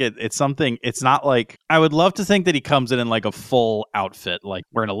I think it's something, it's not like, I would love to think that he comes in like a full outfit, like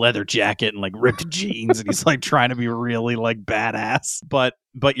wearing a leather jacket and like ripped jeans, and he's like trying to be really like badass. But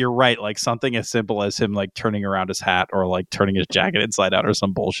you're right, like something as simple as him like turning around his hat or like turning his jacket inside out or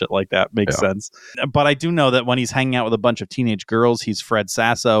some bullshit like that makes sense. But I do know that when he's hanging out with a bunch of teenage girls, he's Fred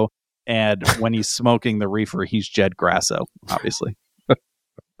Sasso. And when he's smoking the reefer, he's Jed Grasso, obviously.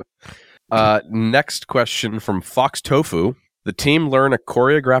 Next question from Fox Tofu. The team learn a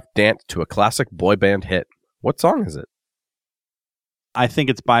choreographed dance to a classic boy band hit. What song is it? I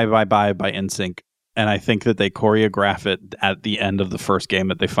think it's Bye Bye Bye by NSYNC. And I think that they choreograph it at the end of the first game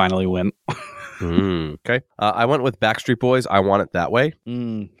that they finally win. Okay. I went with Backstreet Boys, I Want It That Way.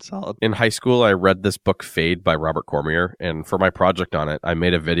 Solid. In high school, I read this book, Fade, by Robert Cormier. And for my project on it, I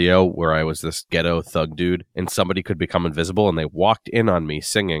made a video where I was this ghetto thug dude and somebody could become invisible. And they walked in on me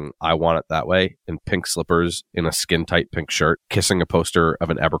singing I Want It That Way in pink slippers, in a skin-tight pink shirt, kissing a poster of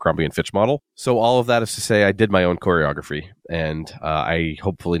an Abercrombie & Fitch model. So all of that is to say I did my own choreography. And I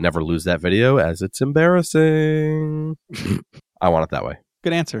hopefully never lose that video as it's embarrassing. I Want It That Way.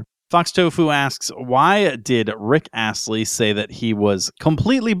 Good answer. Fox Tofu asks, why did Rick Astley say that he was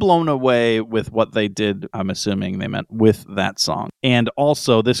completely blown away with what they did? I'm assuming they meant with that song. And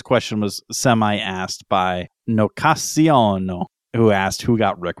also, this question was semi-asked by Nocasiono, who asked who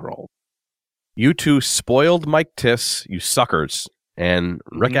got Rickrolled. You two spoiled Mike Tiss, you suckers. And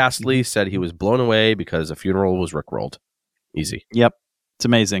Rick Astley said he was blown away because a funeral was Rickrolled. Easy. Yep. It's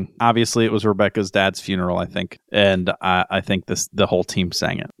amazing. Obviously, it was Rebecca's dad's funeral, I think. And I think the whole team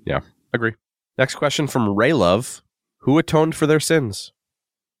sang it. Yeah, agree. Next question from Ray Love. Who atoned for their sins?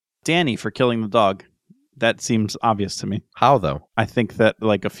 Danny for killing the dog. That seems obvious to me. How, though? I think that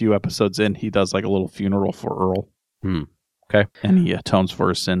like a few episodes in, he does like a little funeral for Earl. Okay. And he atones for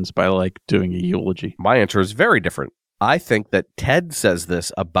his sins by like doing a eulogy. My answer is very different. I think that Ted says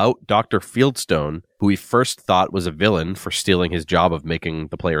this about Dr. Fieldstone, who he first thought was a villain for stealing his job of making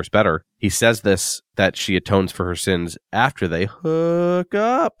the players better. He says this, that she atones for her sins after they hook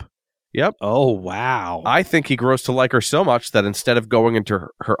up. Yep. Oh, wow. I think he grows to like her so much that instead of going into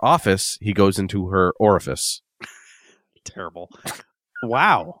her office, he goes into her orifice. Terrible.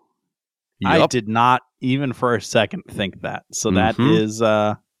 Wow. Yep. I did not even for a second think that. So that is,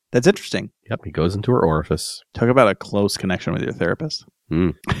 that's interesting. Yep, he goes into her orifice. Talk about a close connection with your therapist.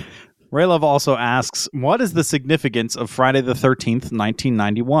 Raylove also asks, what is the significance of Friday the 13th,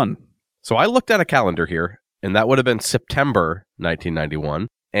 1991? So I looked at a calendar here, and that would have been September 1991.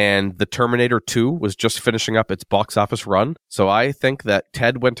 And The Terminator 2 was just finishing up its box office run. So I think that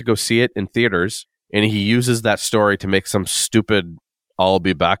Ted went to go see it in theaters, and he uses that story to make some stupid I'll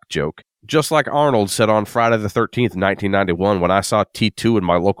be back joke. Just like Arnold said on Friday the 13th, 1991, when I saw T2 in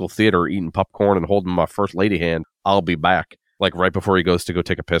my local theater eating popcorn and holding my first lady hand, I'll be back. Like right before he goes to go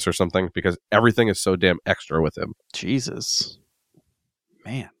take a piss or something, because everything is so damn extra with him. Jesus.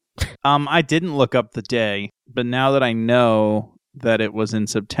 Man. I didn't look up the day, but now that I know that it was in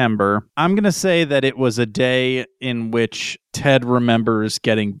September, I'm going to say that it was a day in which Ted remembers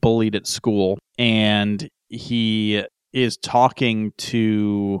getting bullied at school, and he is talking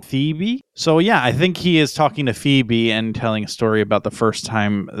to Phoebe. So yeah, I think he is talking to Phoebe and telling a story about the first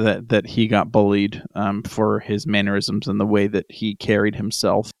time that he got bullied for his mannerisms and the way that he carried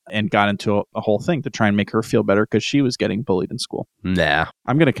himself, and got into a whole thing to try and make her feel better because she was getting bullied in school. Nah.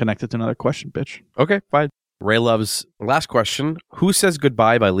 I'm going to connect it to another question, bitch. Okay, fine. Ray loves last question. Who says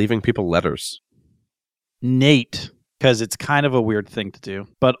goodbye by leaving people letters? Nate. Because it's kind of a weird thing to do.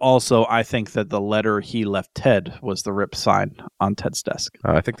 But also, I think that the letter he left Ted was the rip sign on Ted's desk.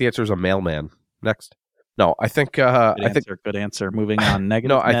 I think the answer is a mailman. Next. No, I think... Good answer. Moving on.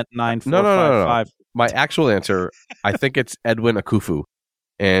 Negative net 9455. No. My actual answer, I think it's Edwin Akufu.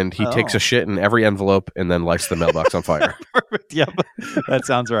 And he takes a shit in every envelope and then lights the mailbox on fire. Perfect. Yep. That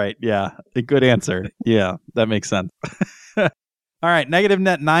sounds right. Yeah. A good answer. Yeah. That makes sense. All right, negative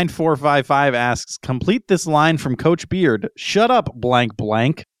net 9455 asks, complete this line from Coach Beard. Shut up, blank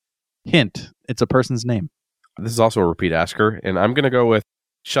blank. Hint, it's a person's name. This is also a repeat asker, and I'm going to go with,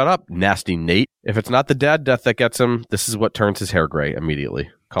 shut up, nasty Nate. If it's not the dad death that gets him, this is what turns his hair gray immediately.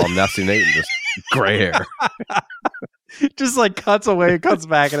 Call him nasty Nate and just gray hair. Just like cuts away, cuts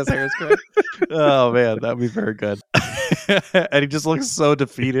back, and his hair is gray. Oh, man, that would be very good. And he just looks so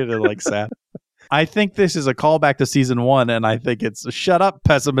defeated and like sad. I think this is a callback to season 1, and I think it's shut up,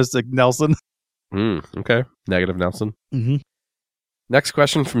 pessimistic Nelson. Okay. Negative Nelson. Mm-hmm. Next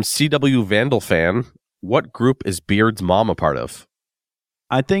question from CW Vandal Fan. What group is Beard's mom a part of?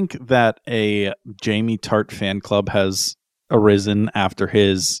 I think that a Jamie Tart fan club has arisen after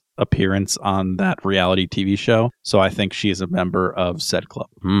his appearance on that reality TV show. So I think she is a member of said club.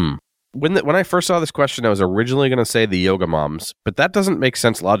 When I first saw this question, I was originally going to say the Yoga Moms, but that doesn't make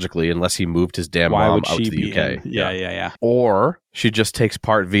sense logically unless he moved his damn mom out to the UK. Yeah. Or she just takes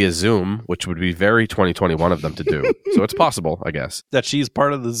part via Zoom, which would be very 2021 of them to do. So it's possible, I guess. That she's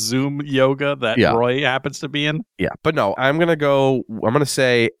part of the Zoom yoga that Roy happens to be in? Yeah, but no, I'm going to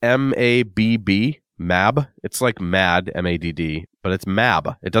say MABB, MAB. It's like MAD, MADD, but it's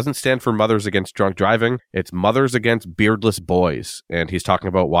MAB. It doesn't stand for Mothers Against Drunk Driving. It's Mothers Against Beardless Boys, and he's talking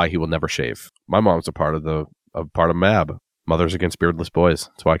about why he will never shave. My mom's a part of MAB, Mothers Against Beardless Boys.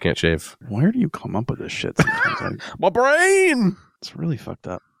 That's why I can't shave. Where do you come up with this shit sometimes? My brain! It's really fucked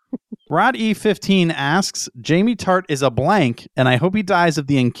up. Rod E15 asks, Jamie Tart is a blank, and I hope he dies of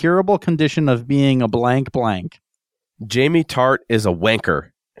the incurable condition of being a blank blank. Jamie Tart is a wanker,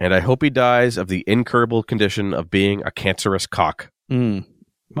 and I hope he dies of the incurable condition of being a cancerous cock. Well,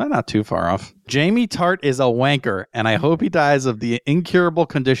 not too far off. Jamie Tart is a wanker, and I hope he dies of the incurable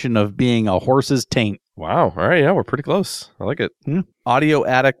condition of being a horse's taint. Wow. All right. Yeah, we're pretty close. I like it. Audio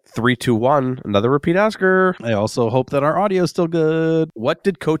Addict 321, another repeat asker. I also hope that our audio is still good. What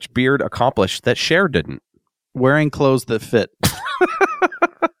did Coach Beard accomplish that Cher didn't? Wearing clothes that fit.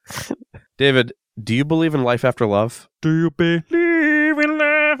 David, do you believe in life after love? Do you believe in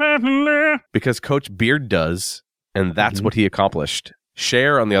life after love? Because Coach Beard does, and that's what he accomplished.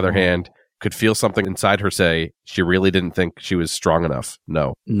 Cher, on the other hand, could feel something inside her say she really didn't think she was strong enough.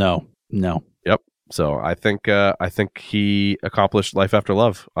 No. Yep. So I think he accomplished life after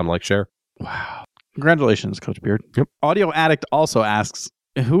love, unlike Cher. Wow. Congratulations, Coach Beard. Yep. Audio Addict also asks,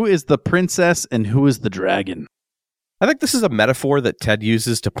 who is the princess and who is the dragon? I think this is a metaphor that Ted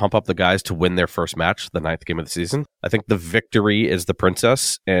uses to pump up the guys to win their first match, the 9th game of the season. I think the victory is the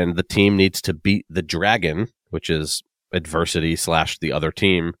princess, and the team needs to beat the dragon, which is adversity / the other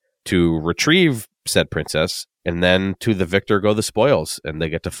team, to retrieve said princess, and then to the victor go the spoils, and they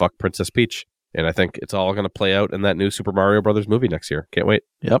get to fuck Princess Peach. And I think it's all going to play out in that new Super Mario Brothers movie next year. Can't wait.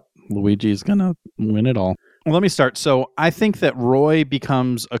 Yep. Luigi's going to win it all. Well, let me start. So I think that Roy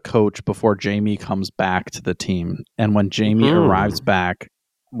becomes a coach before Jamie comes back to the team. And when Jamie arrives back,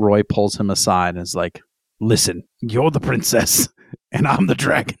 Roy pulls him aside and is like, listen, you're the princess and I'm the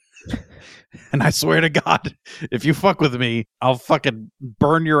dragon. And I swear to God, if you fuck with me, I'll fucking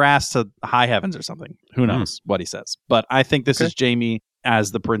burn your ass to high heavens or something. Who knows what he says. But I think this is Jamie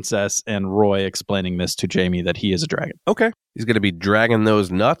as the princess and Roy explaining this to Jamie that he is a dragon. Okay. He's going to be dragging those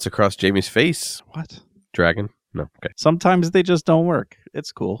nuts across Jamie's face. What? Dragon? No. Okay. Sometimes they just don't work.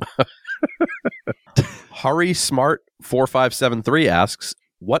 It's cool. Hurry Smart 4573 asks,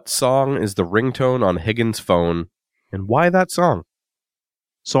 what song is the ringtone on Higgins' phone and why that song?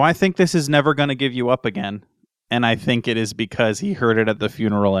 So I think this is Never Gonna Give You Up Again. And I think it is because he heard it at the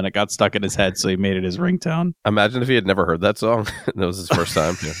funeral and it got stuck in his head, so he made it his ringtone. Imagine if he had never heard that song. That was his first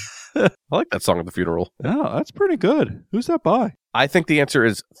time. Yeah. I like that song at the funeral. Oh, that's pretty good. Who's that by? I think the answer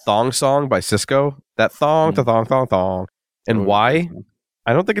is Thong Song by Cisco. That thong, to thong, thong, thong. And why?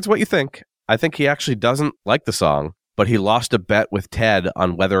 I don't think it's what you think. I think he actually doesn't like the song, but he lost a bet with Ted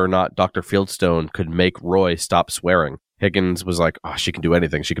on whether or not Dr. Fieldstone could make Roy stop swearing. Higgins was like, oh, she can do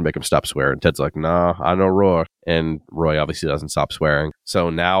anything. She can make him stop swearing. And Ted's like, nah, I know Roy. And Roy obviously doesn't stop swearing. So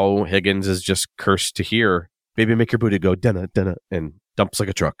now Higgins is just cursed to hear, baby, make your booty go dunna, dunna, and dumps like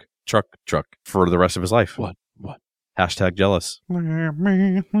a truck, for the rest of his life. What? Hashtag jealous.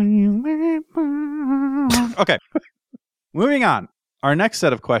 Okay. Moving on. Our next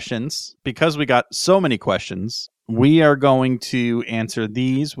set of questions, because we got so many questions, we are going to answer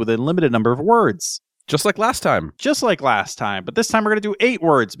these with a limited number of words. Just like last time. But this time we're going to do 8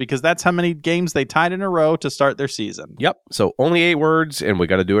 words because that's how many games they tied in a row to start their season. Yep. So only 8 words, and we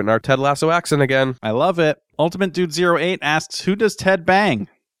got to do it in our Ted Lasso accent again. I love it. Ultimate Dude 08 asks, who does Ted bang?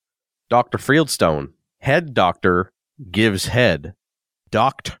 Dr. Fieldstone. Head doctor gives head.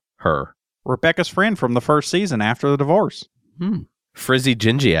 Docked her. Rebecca's friend from the first season after the divorce. Frizzy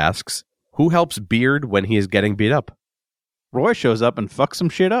Gingy asks, who helps Beard when he is getting beat up? Roy shows up and fucks some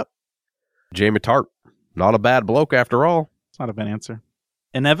shit up. Jamie Tart. Not a bad bloke after all. It's not a bad answer.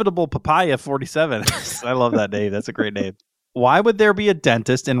 Inevitable Papaya 47. I love that name. That's a great name. Why would there be a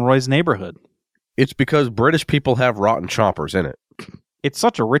dentist in Roy's neighborhood? It's because British people have rotten chompers in it. It's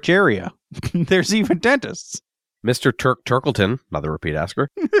such a rich area. There's even dentists. Mr. Turkleton, another repeat asker.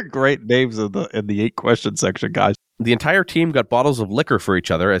 Great names in the 8 question section, guys. The entire team got bottles of liquor for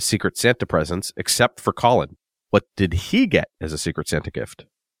each other as Secret Santa presents, except for Colin. What did he get as a Secret Santa gift?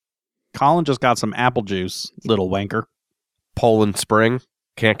 Colin just got some apple juice, little wanker. Poland Spring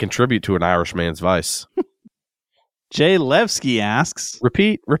can't contribute to an Irishman's vice. Jay Levsky asks,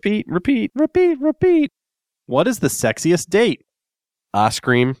 Repeat. what is the sexiest date? Ice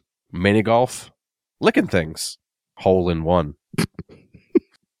cream, mini golf, licking things, hole in one.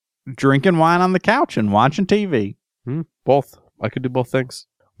 Drinking wine on the couch and watching TV. Both. I could do both things.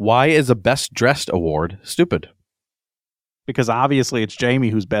 Why is a best dressed award stupid? Because obviously it's Jamie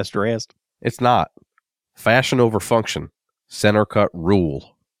who's best dressed. It's not. Fashion over function. Center cut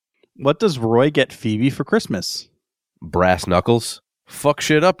rule. What does Roy get Phoebe for Christmas? Brass knuckles. Fuck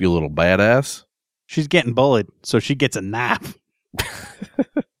shit up, you little badass. She's getting bullied, so she gets a knife.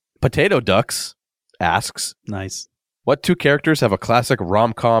 Potato Ducks asks, nice. What 2 characters have a classic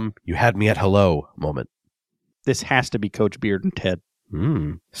rom-com you had me at hello moment? This has to be Coach Beard and Ted.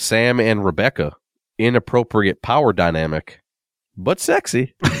 Sam and Rebecca. Inappropriate power dynamic, but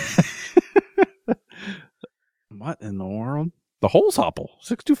sexy. What in the world? The Holzhoppel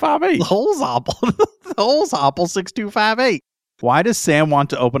 6258. The Holzhoppel 6258. Why does Sam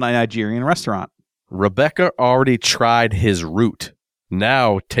want to open a Nigerian restaurant? Rebecca already tried his root.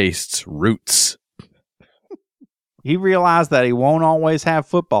 Now tastes roots. He realized that he won't always have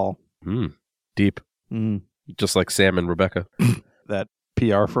football. Deep. Just like Sam and Rebecca. That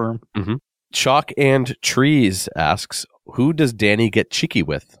PR firm. Chalk and Trees asks, who does Danny get cheeky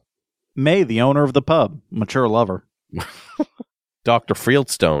with? May, the owner of the pub. Mature lover. Dr.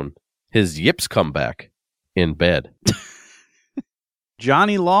 Fieldstone. His yips come back. In bed.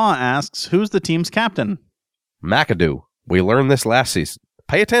 Johnny Law asks, who's the team's captain? McAdoo. We learned this last season.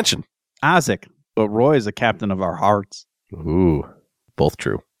 Pay attention. Isaac. But Roy is the captain of our hearts. Ooh, both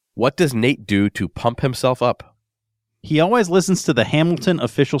true. What does Nate do to pump himself up? He always listens to the Hamilton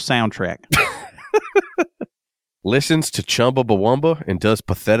official soundtrack. Listens to Chumbawamba and does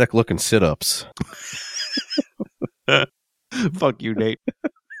pathetic looking sit-ups. Fuck you, Nate.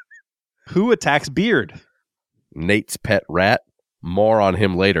 Who attacks Beard? Nate's pet rat. More on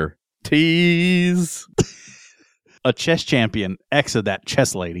him later. Tease. A chess champion. Ex of that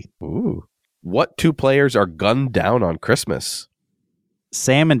chess lady. Ooh. What two players are gunned down on Christmas?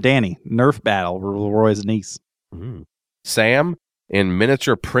 Sam and Danny. Nerf battle. Roy's niece. Sam and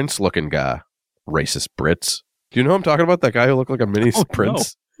miniature prince looking guy. Racist Brits. Do you know who I'm talking about? That guy who looked like a mini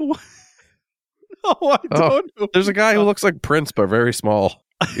prince? No. No, I don't know. There's a guy who looks like Prince, but very small.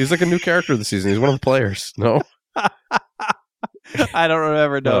 He's like a new character this season. He's one of the players. No? I don't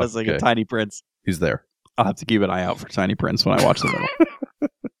remember noticing a Tiny Prince. He's there. I'll have to keep an eye out for Tiny Prince when I watch the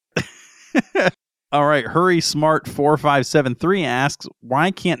middle. All right. Hurry Smart 4573 asks,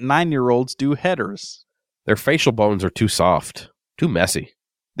 why can't 9-year-olds do headers? Their facial bones are too soft. Too messy.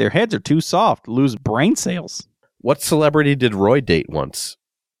 Their heads are too soft. Lose brain cells. What celebrity did Roy date once?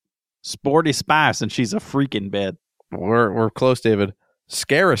 Sporty Spice, and she's a freak in bed. We're close, David.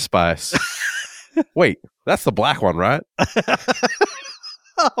 Scare Spice. Wait, that's the black one, right?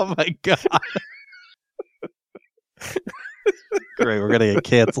 Oh my God. Great, we're gonna get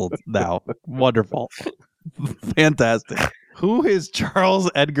canceled now. Wonderful. Fantastic. Who is Charles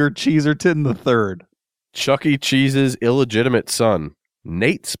Edgar Cheeserton III? Chuck E. Cheese's illegitimate son.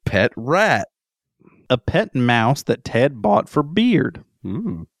 Nate's pet rat. A pet mouse that Ted bought for Beard.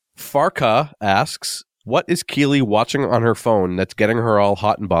 Farka asks, what is Keely watching on her phone that's getting her all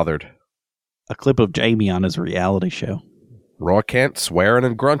hot and bothered? A clip of Jamie on his reality show. Roy Kent swearing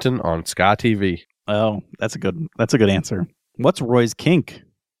and grunting on Sky TV. Oh, that's a good answer. What's Roy's kink?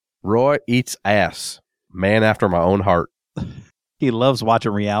 Roy eats ass. Man after my own heart. He loves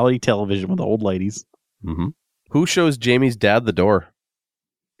watching reality television with old ladies. Who shows Jamie's dad the door?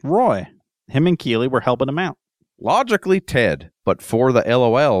 Roy. Him and Keely were helping him out. Logically, Ted, but for the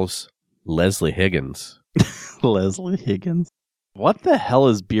LOLs, Leslie Higgins. Leslie Higgins. What the hell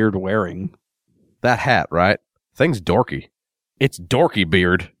is Beard wearing? That hat, right? Thing's dorky. It's dorky,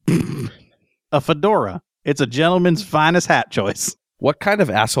 Beard. A fedora. It's a gentleman's finest hat choice. What kind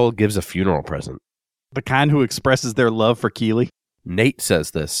of asshole gives a funeral present? The kind who expresses their love for Keely. Nate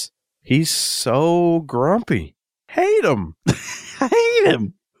says this. He's so grumpy. Hate him. Hate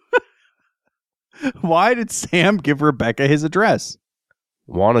him. Why did Sam give Rebecca his address?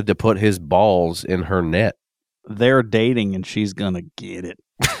 Wanted to put his balls in her net. They're dating and she's gonna get it.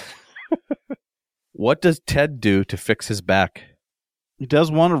 What does Ted do to fix his back? He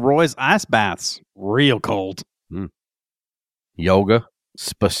does one of Roy's ice baths. Real cold. Yoga.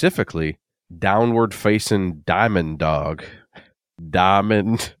 Specifically, downward facing diamond dog.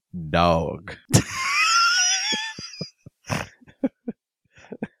 Diamond dog.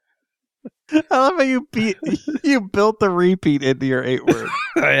 I love how you built the repeat into your 8 words.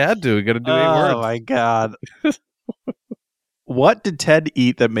 I had to. We got to do 8 words. Oh my God. What did Ted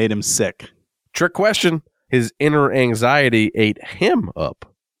eat that made him sick? Trick question. His inner anxiety ate him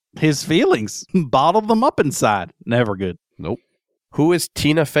up. His feelings. Bottled them up inside. Never good. Nope. Who is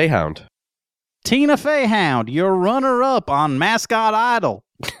Tina Feyhound? Tina Feyhound, your runner-up on Mascot Idol.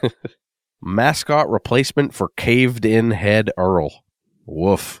 Mascot replacement for caved-in head Earl.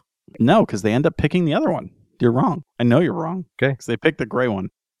 Woof. No, because they end up picking the other one. You're wrong. I know you're wrong. Okay. Because they picked the gray one.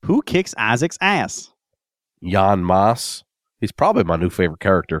 Who kicks Isaac's ass? Jan Moss. He's probably my new favorite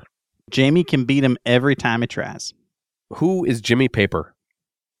character. Jamie can beat him every time he tries. Who is Jimmy Paper?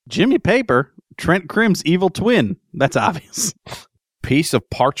 Jimmy Paper? Trent Crimm's evil twin. That's obvious. Piece of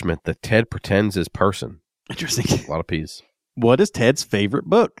parchment that Ted pretends is person. Interesting. A lot of P's. What is Ted's favorite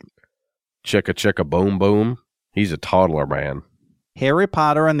book? Chicka Chicka Boom Boom. He's a toddler, man. Harry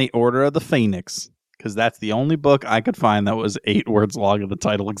Potter and the Order of the Phoenix. Because that's the only book I could find that was 8 words long in the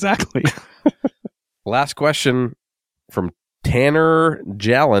title exactly. Last question from Tanner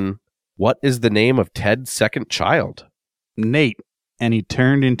Jalen. What is the name of Ted's second child? Nate. And he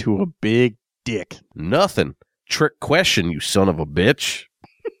turned into a big dick. Nothing. Trick question, you son of a bitch.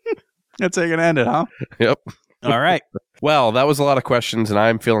 That's how you're going to end it, huh? Yep. All right. Well, that was a lot of questions, and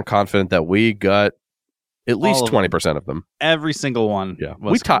I'm feeling confident that we got at least 20% of them. Every single one. Yeah.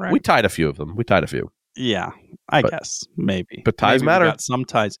 Was we tied a few of them. Yeah, I guess. Maybe. But ties maybe matter. We got some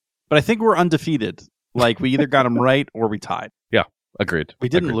ties. But I think we're undefeated. Like, we either got them right or we tied. Yeah. Agreed. We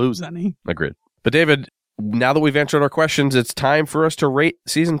didn't lose any. Agreed. But David, now that we've answered our questions, it's time for us to rate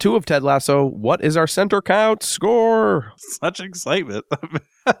season 2 of Ted Lasso. What is our center count score? Such excitement.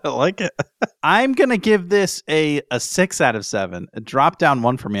 I like it. I'm going to give this a 6 out of 7. A drop down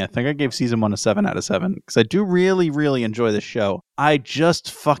 1 for me. I think I gave season 1 a 7 out of 7 because I do really, really enjoy this show. I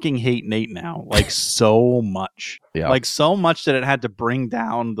just fucking hate Nate now, like so much. Yeah. Like so much that it had to bring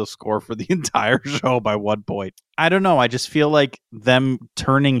down the score for the entire show by 1 point. I don't know. I just feel like them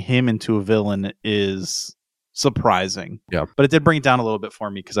turning him into a villain is surprising. Yeah. But it did bring it down a little bit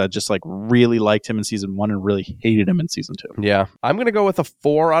for me because I just like really liked him in season 1 and really hated him in season 2. Yeah. I'm going to go with a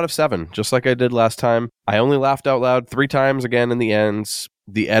 4 out of 7, just like I did last time. I only laughed out loud 3 times again in the ends.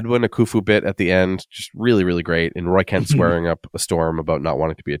 The Edwin Akufu bit at the end, just really, really great. And Roy Kent swearing up a storm about not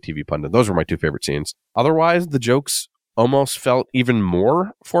wanting to be a TV pundit. Those were my 2 favorite scenes. Otherwise, the jokes almost felt even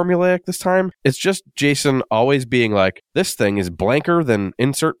more formulaic this time. It's just Jason always being like, this thing is blanker than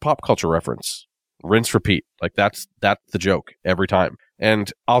insert pop culture reference. Rinse, repeat. Like that's the joke every time.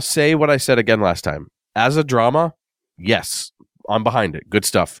 And I'll say what I said again last time. As a drama, yes, I'm behind it. Good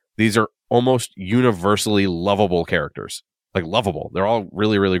stuff. These are almost universally lovable characters. Like lovable. They're all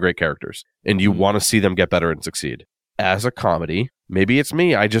really, really great characters. And you want to see them get better and succeed. As a comedy, maybe it's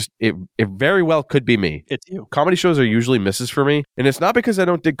me. It very well could be me. It's you. Comedy shows are usually misses for me. And it's not because I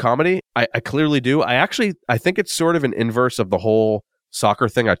don't dig comedy. I clearly do. I think it's sort of an inverse of the whole soccer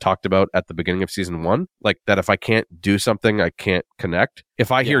thing I talked about at the beginning of season 1, like that if I can't do something, I can't connect.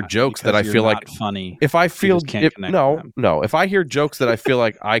 If I hear jokes that I feel like funny, if I feel if I hear jokes that I feel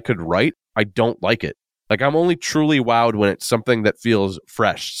like I could write, I don't like it. Like I'm only truly wowed when it's something that feels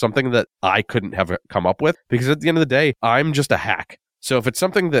fresh, something that I couldn't have come up with, because at the end of the day, I'm just a hack. So if it's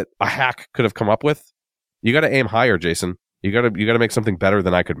something that a hack could have come up with, you got to aim higher, Jason. You got to make something better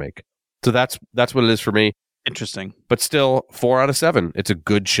than I could make. So that's what it is for me. Interesting. But still, 4 out of 7. It's a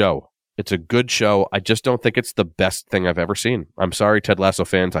good show. It's a good show. I just don't think it's the best thing I've ever seen. I'm sorry, Ted Lasso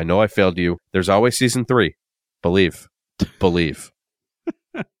fans. I know I failed you. There's always season 3. Believe.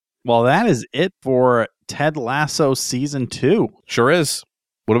 Well, that is it for Ted Lasso season 2. Sure is.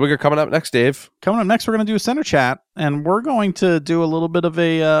 What do we got coming up next, Dave? Coming up next, we're going to do a center chat, and we're going to do a little bit of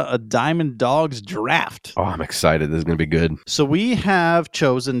a Diamond Dogs draft. Oh, I'm excited. This is going to be good. So we have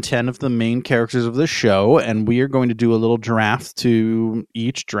chosen 10 of the main characters of the show, and we are going to do a little draft to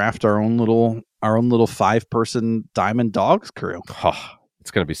each draft our own little 5-person Diamond Dogs crew. Oh,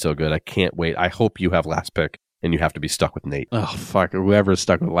 it's going to be so good. I can't wait. I hope you have last pick, and you have to be stuck with Nate. Oh, fuck. Whoever's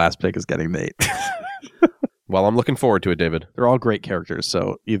stuck with last pick is getting Nate. Well, I'm looking forward to it, David. They're all great characters,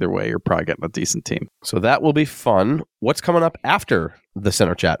 so either way, you're probably getting a decent team. So that will be fun. What's coming up after the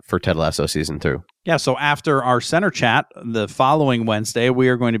center chat for Ted Lasso season 2? Yeah, so after our center chat, the following Wednesday, we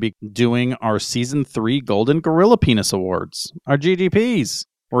are going to be doing our season 3 Golden Gorilla Penis Awards, our GGPs,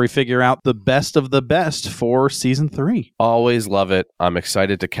 where we figure out the best of the best for season 3. Always love it. I'm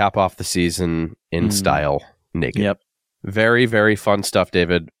excited to cap off the season in style, naked. Yep. Very, very fun stuff,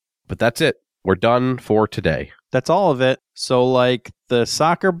 David. But that's it. We're done for today. That's all of it. So, like the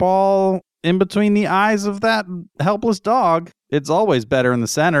soccer ball in between the eyes of that helpless dog, it's always better in the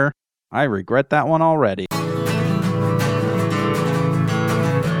center. I regret that one already.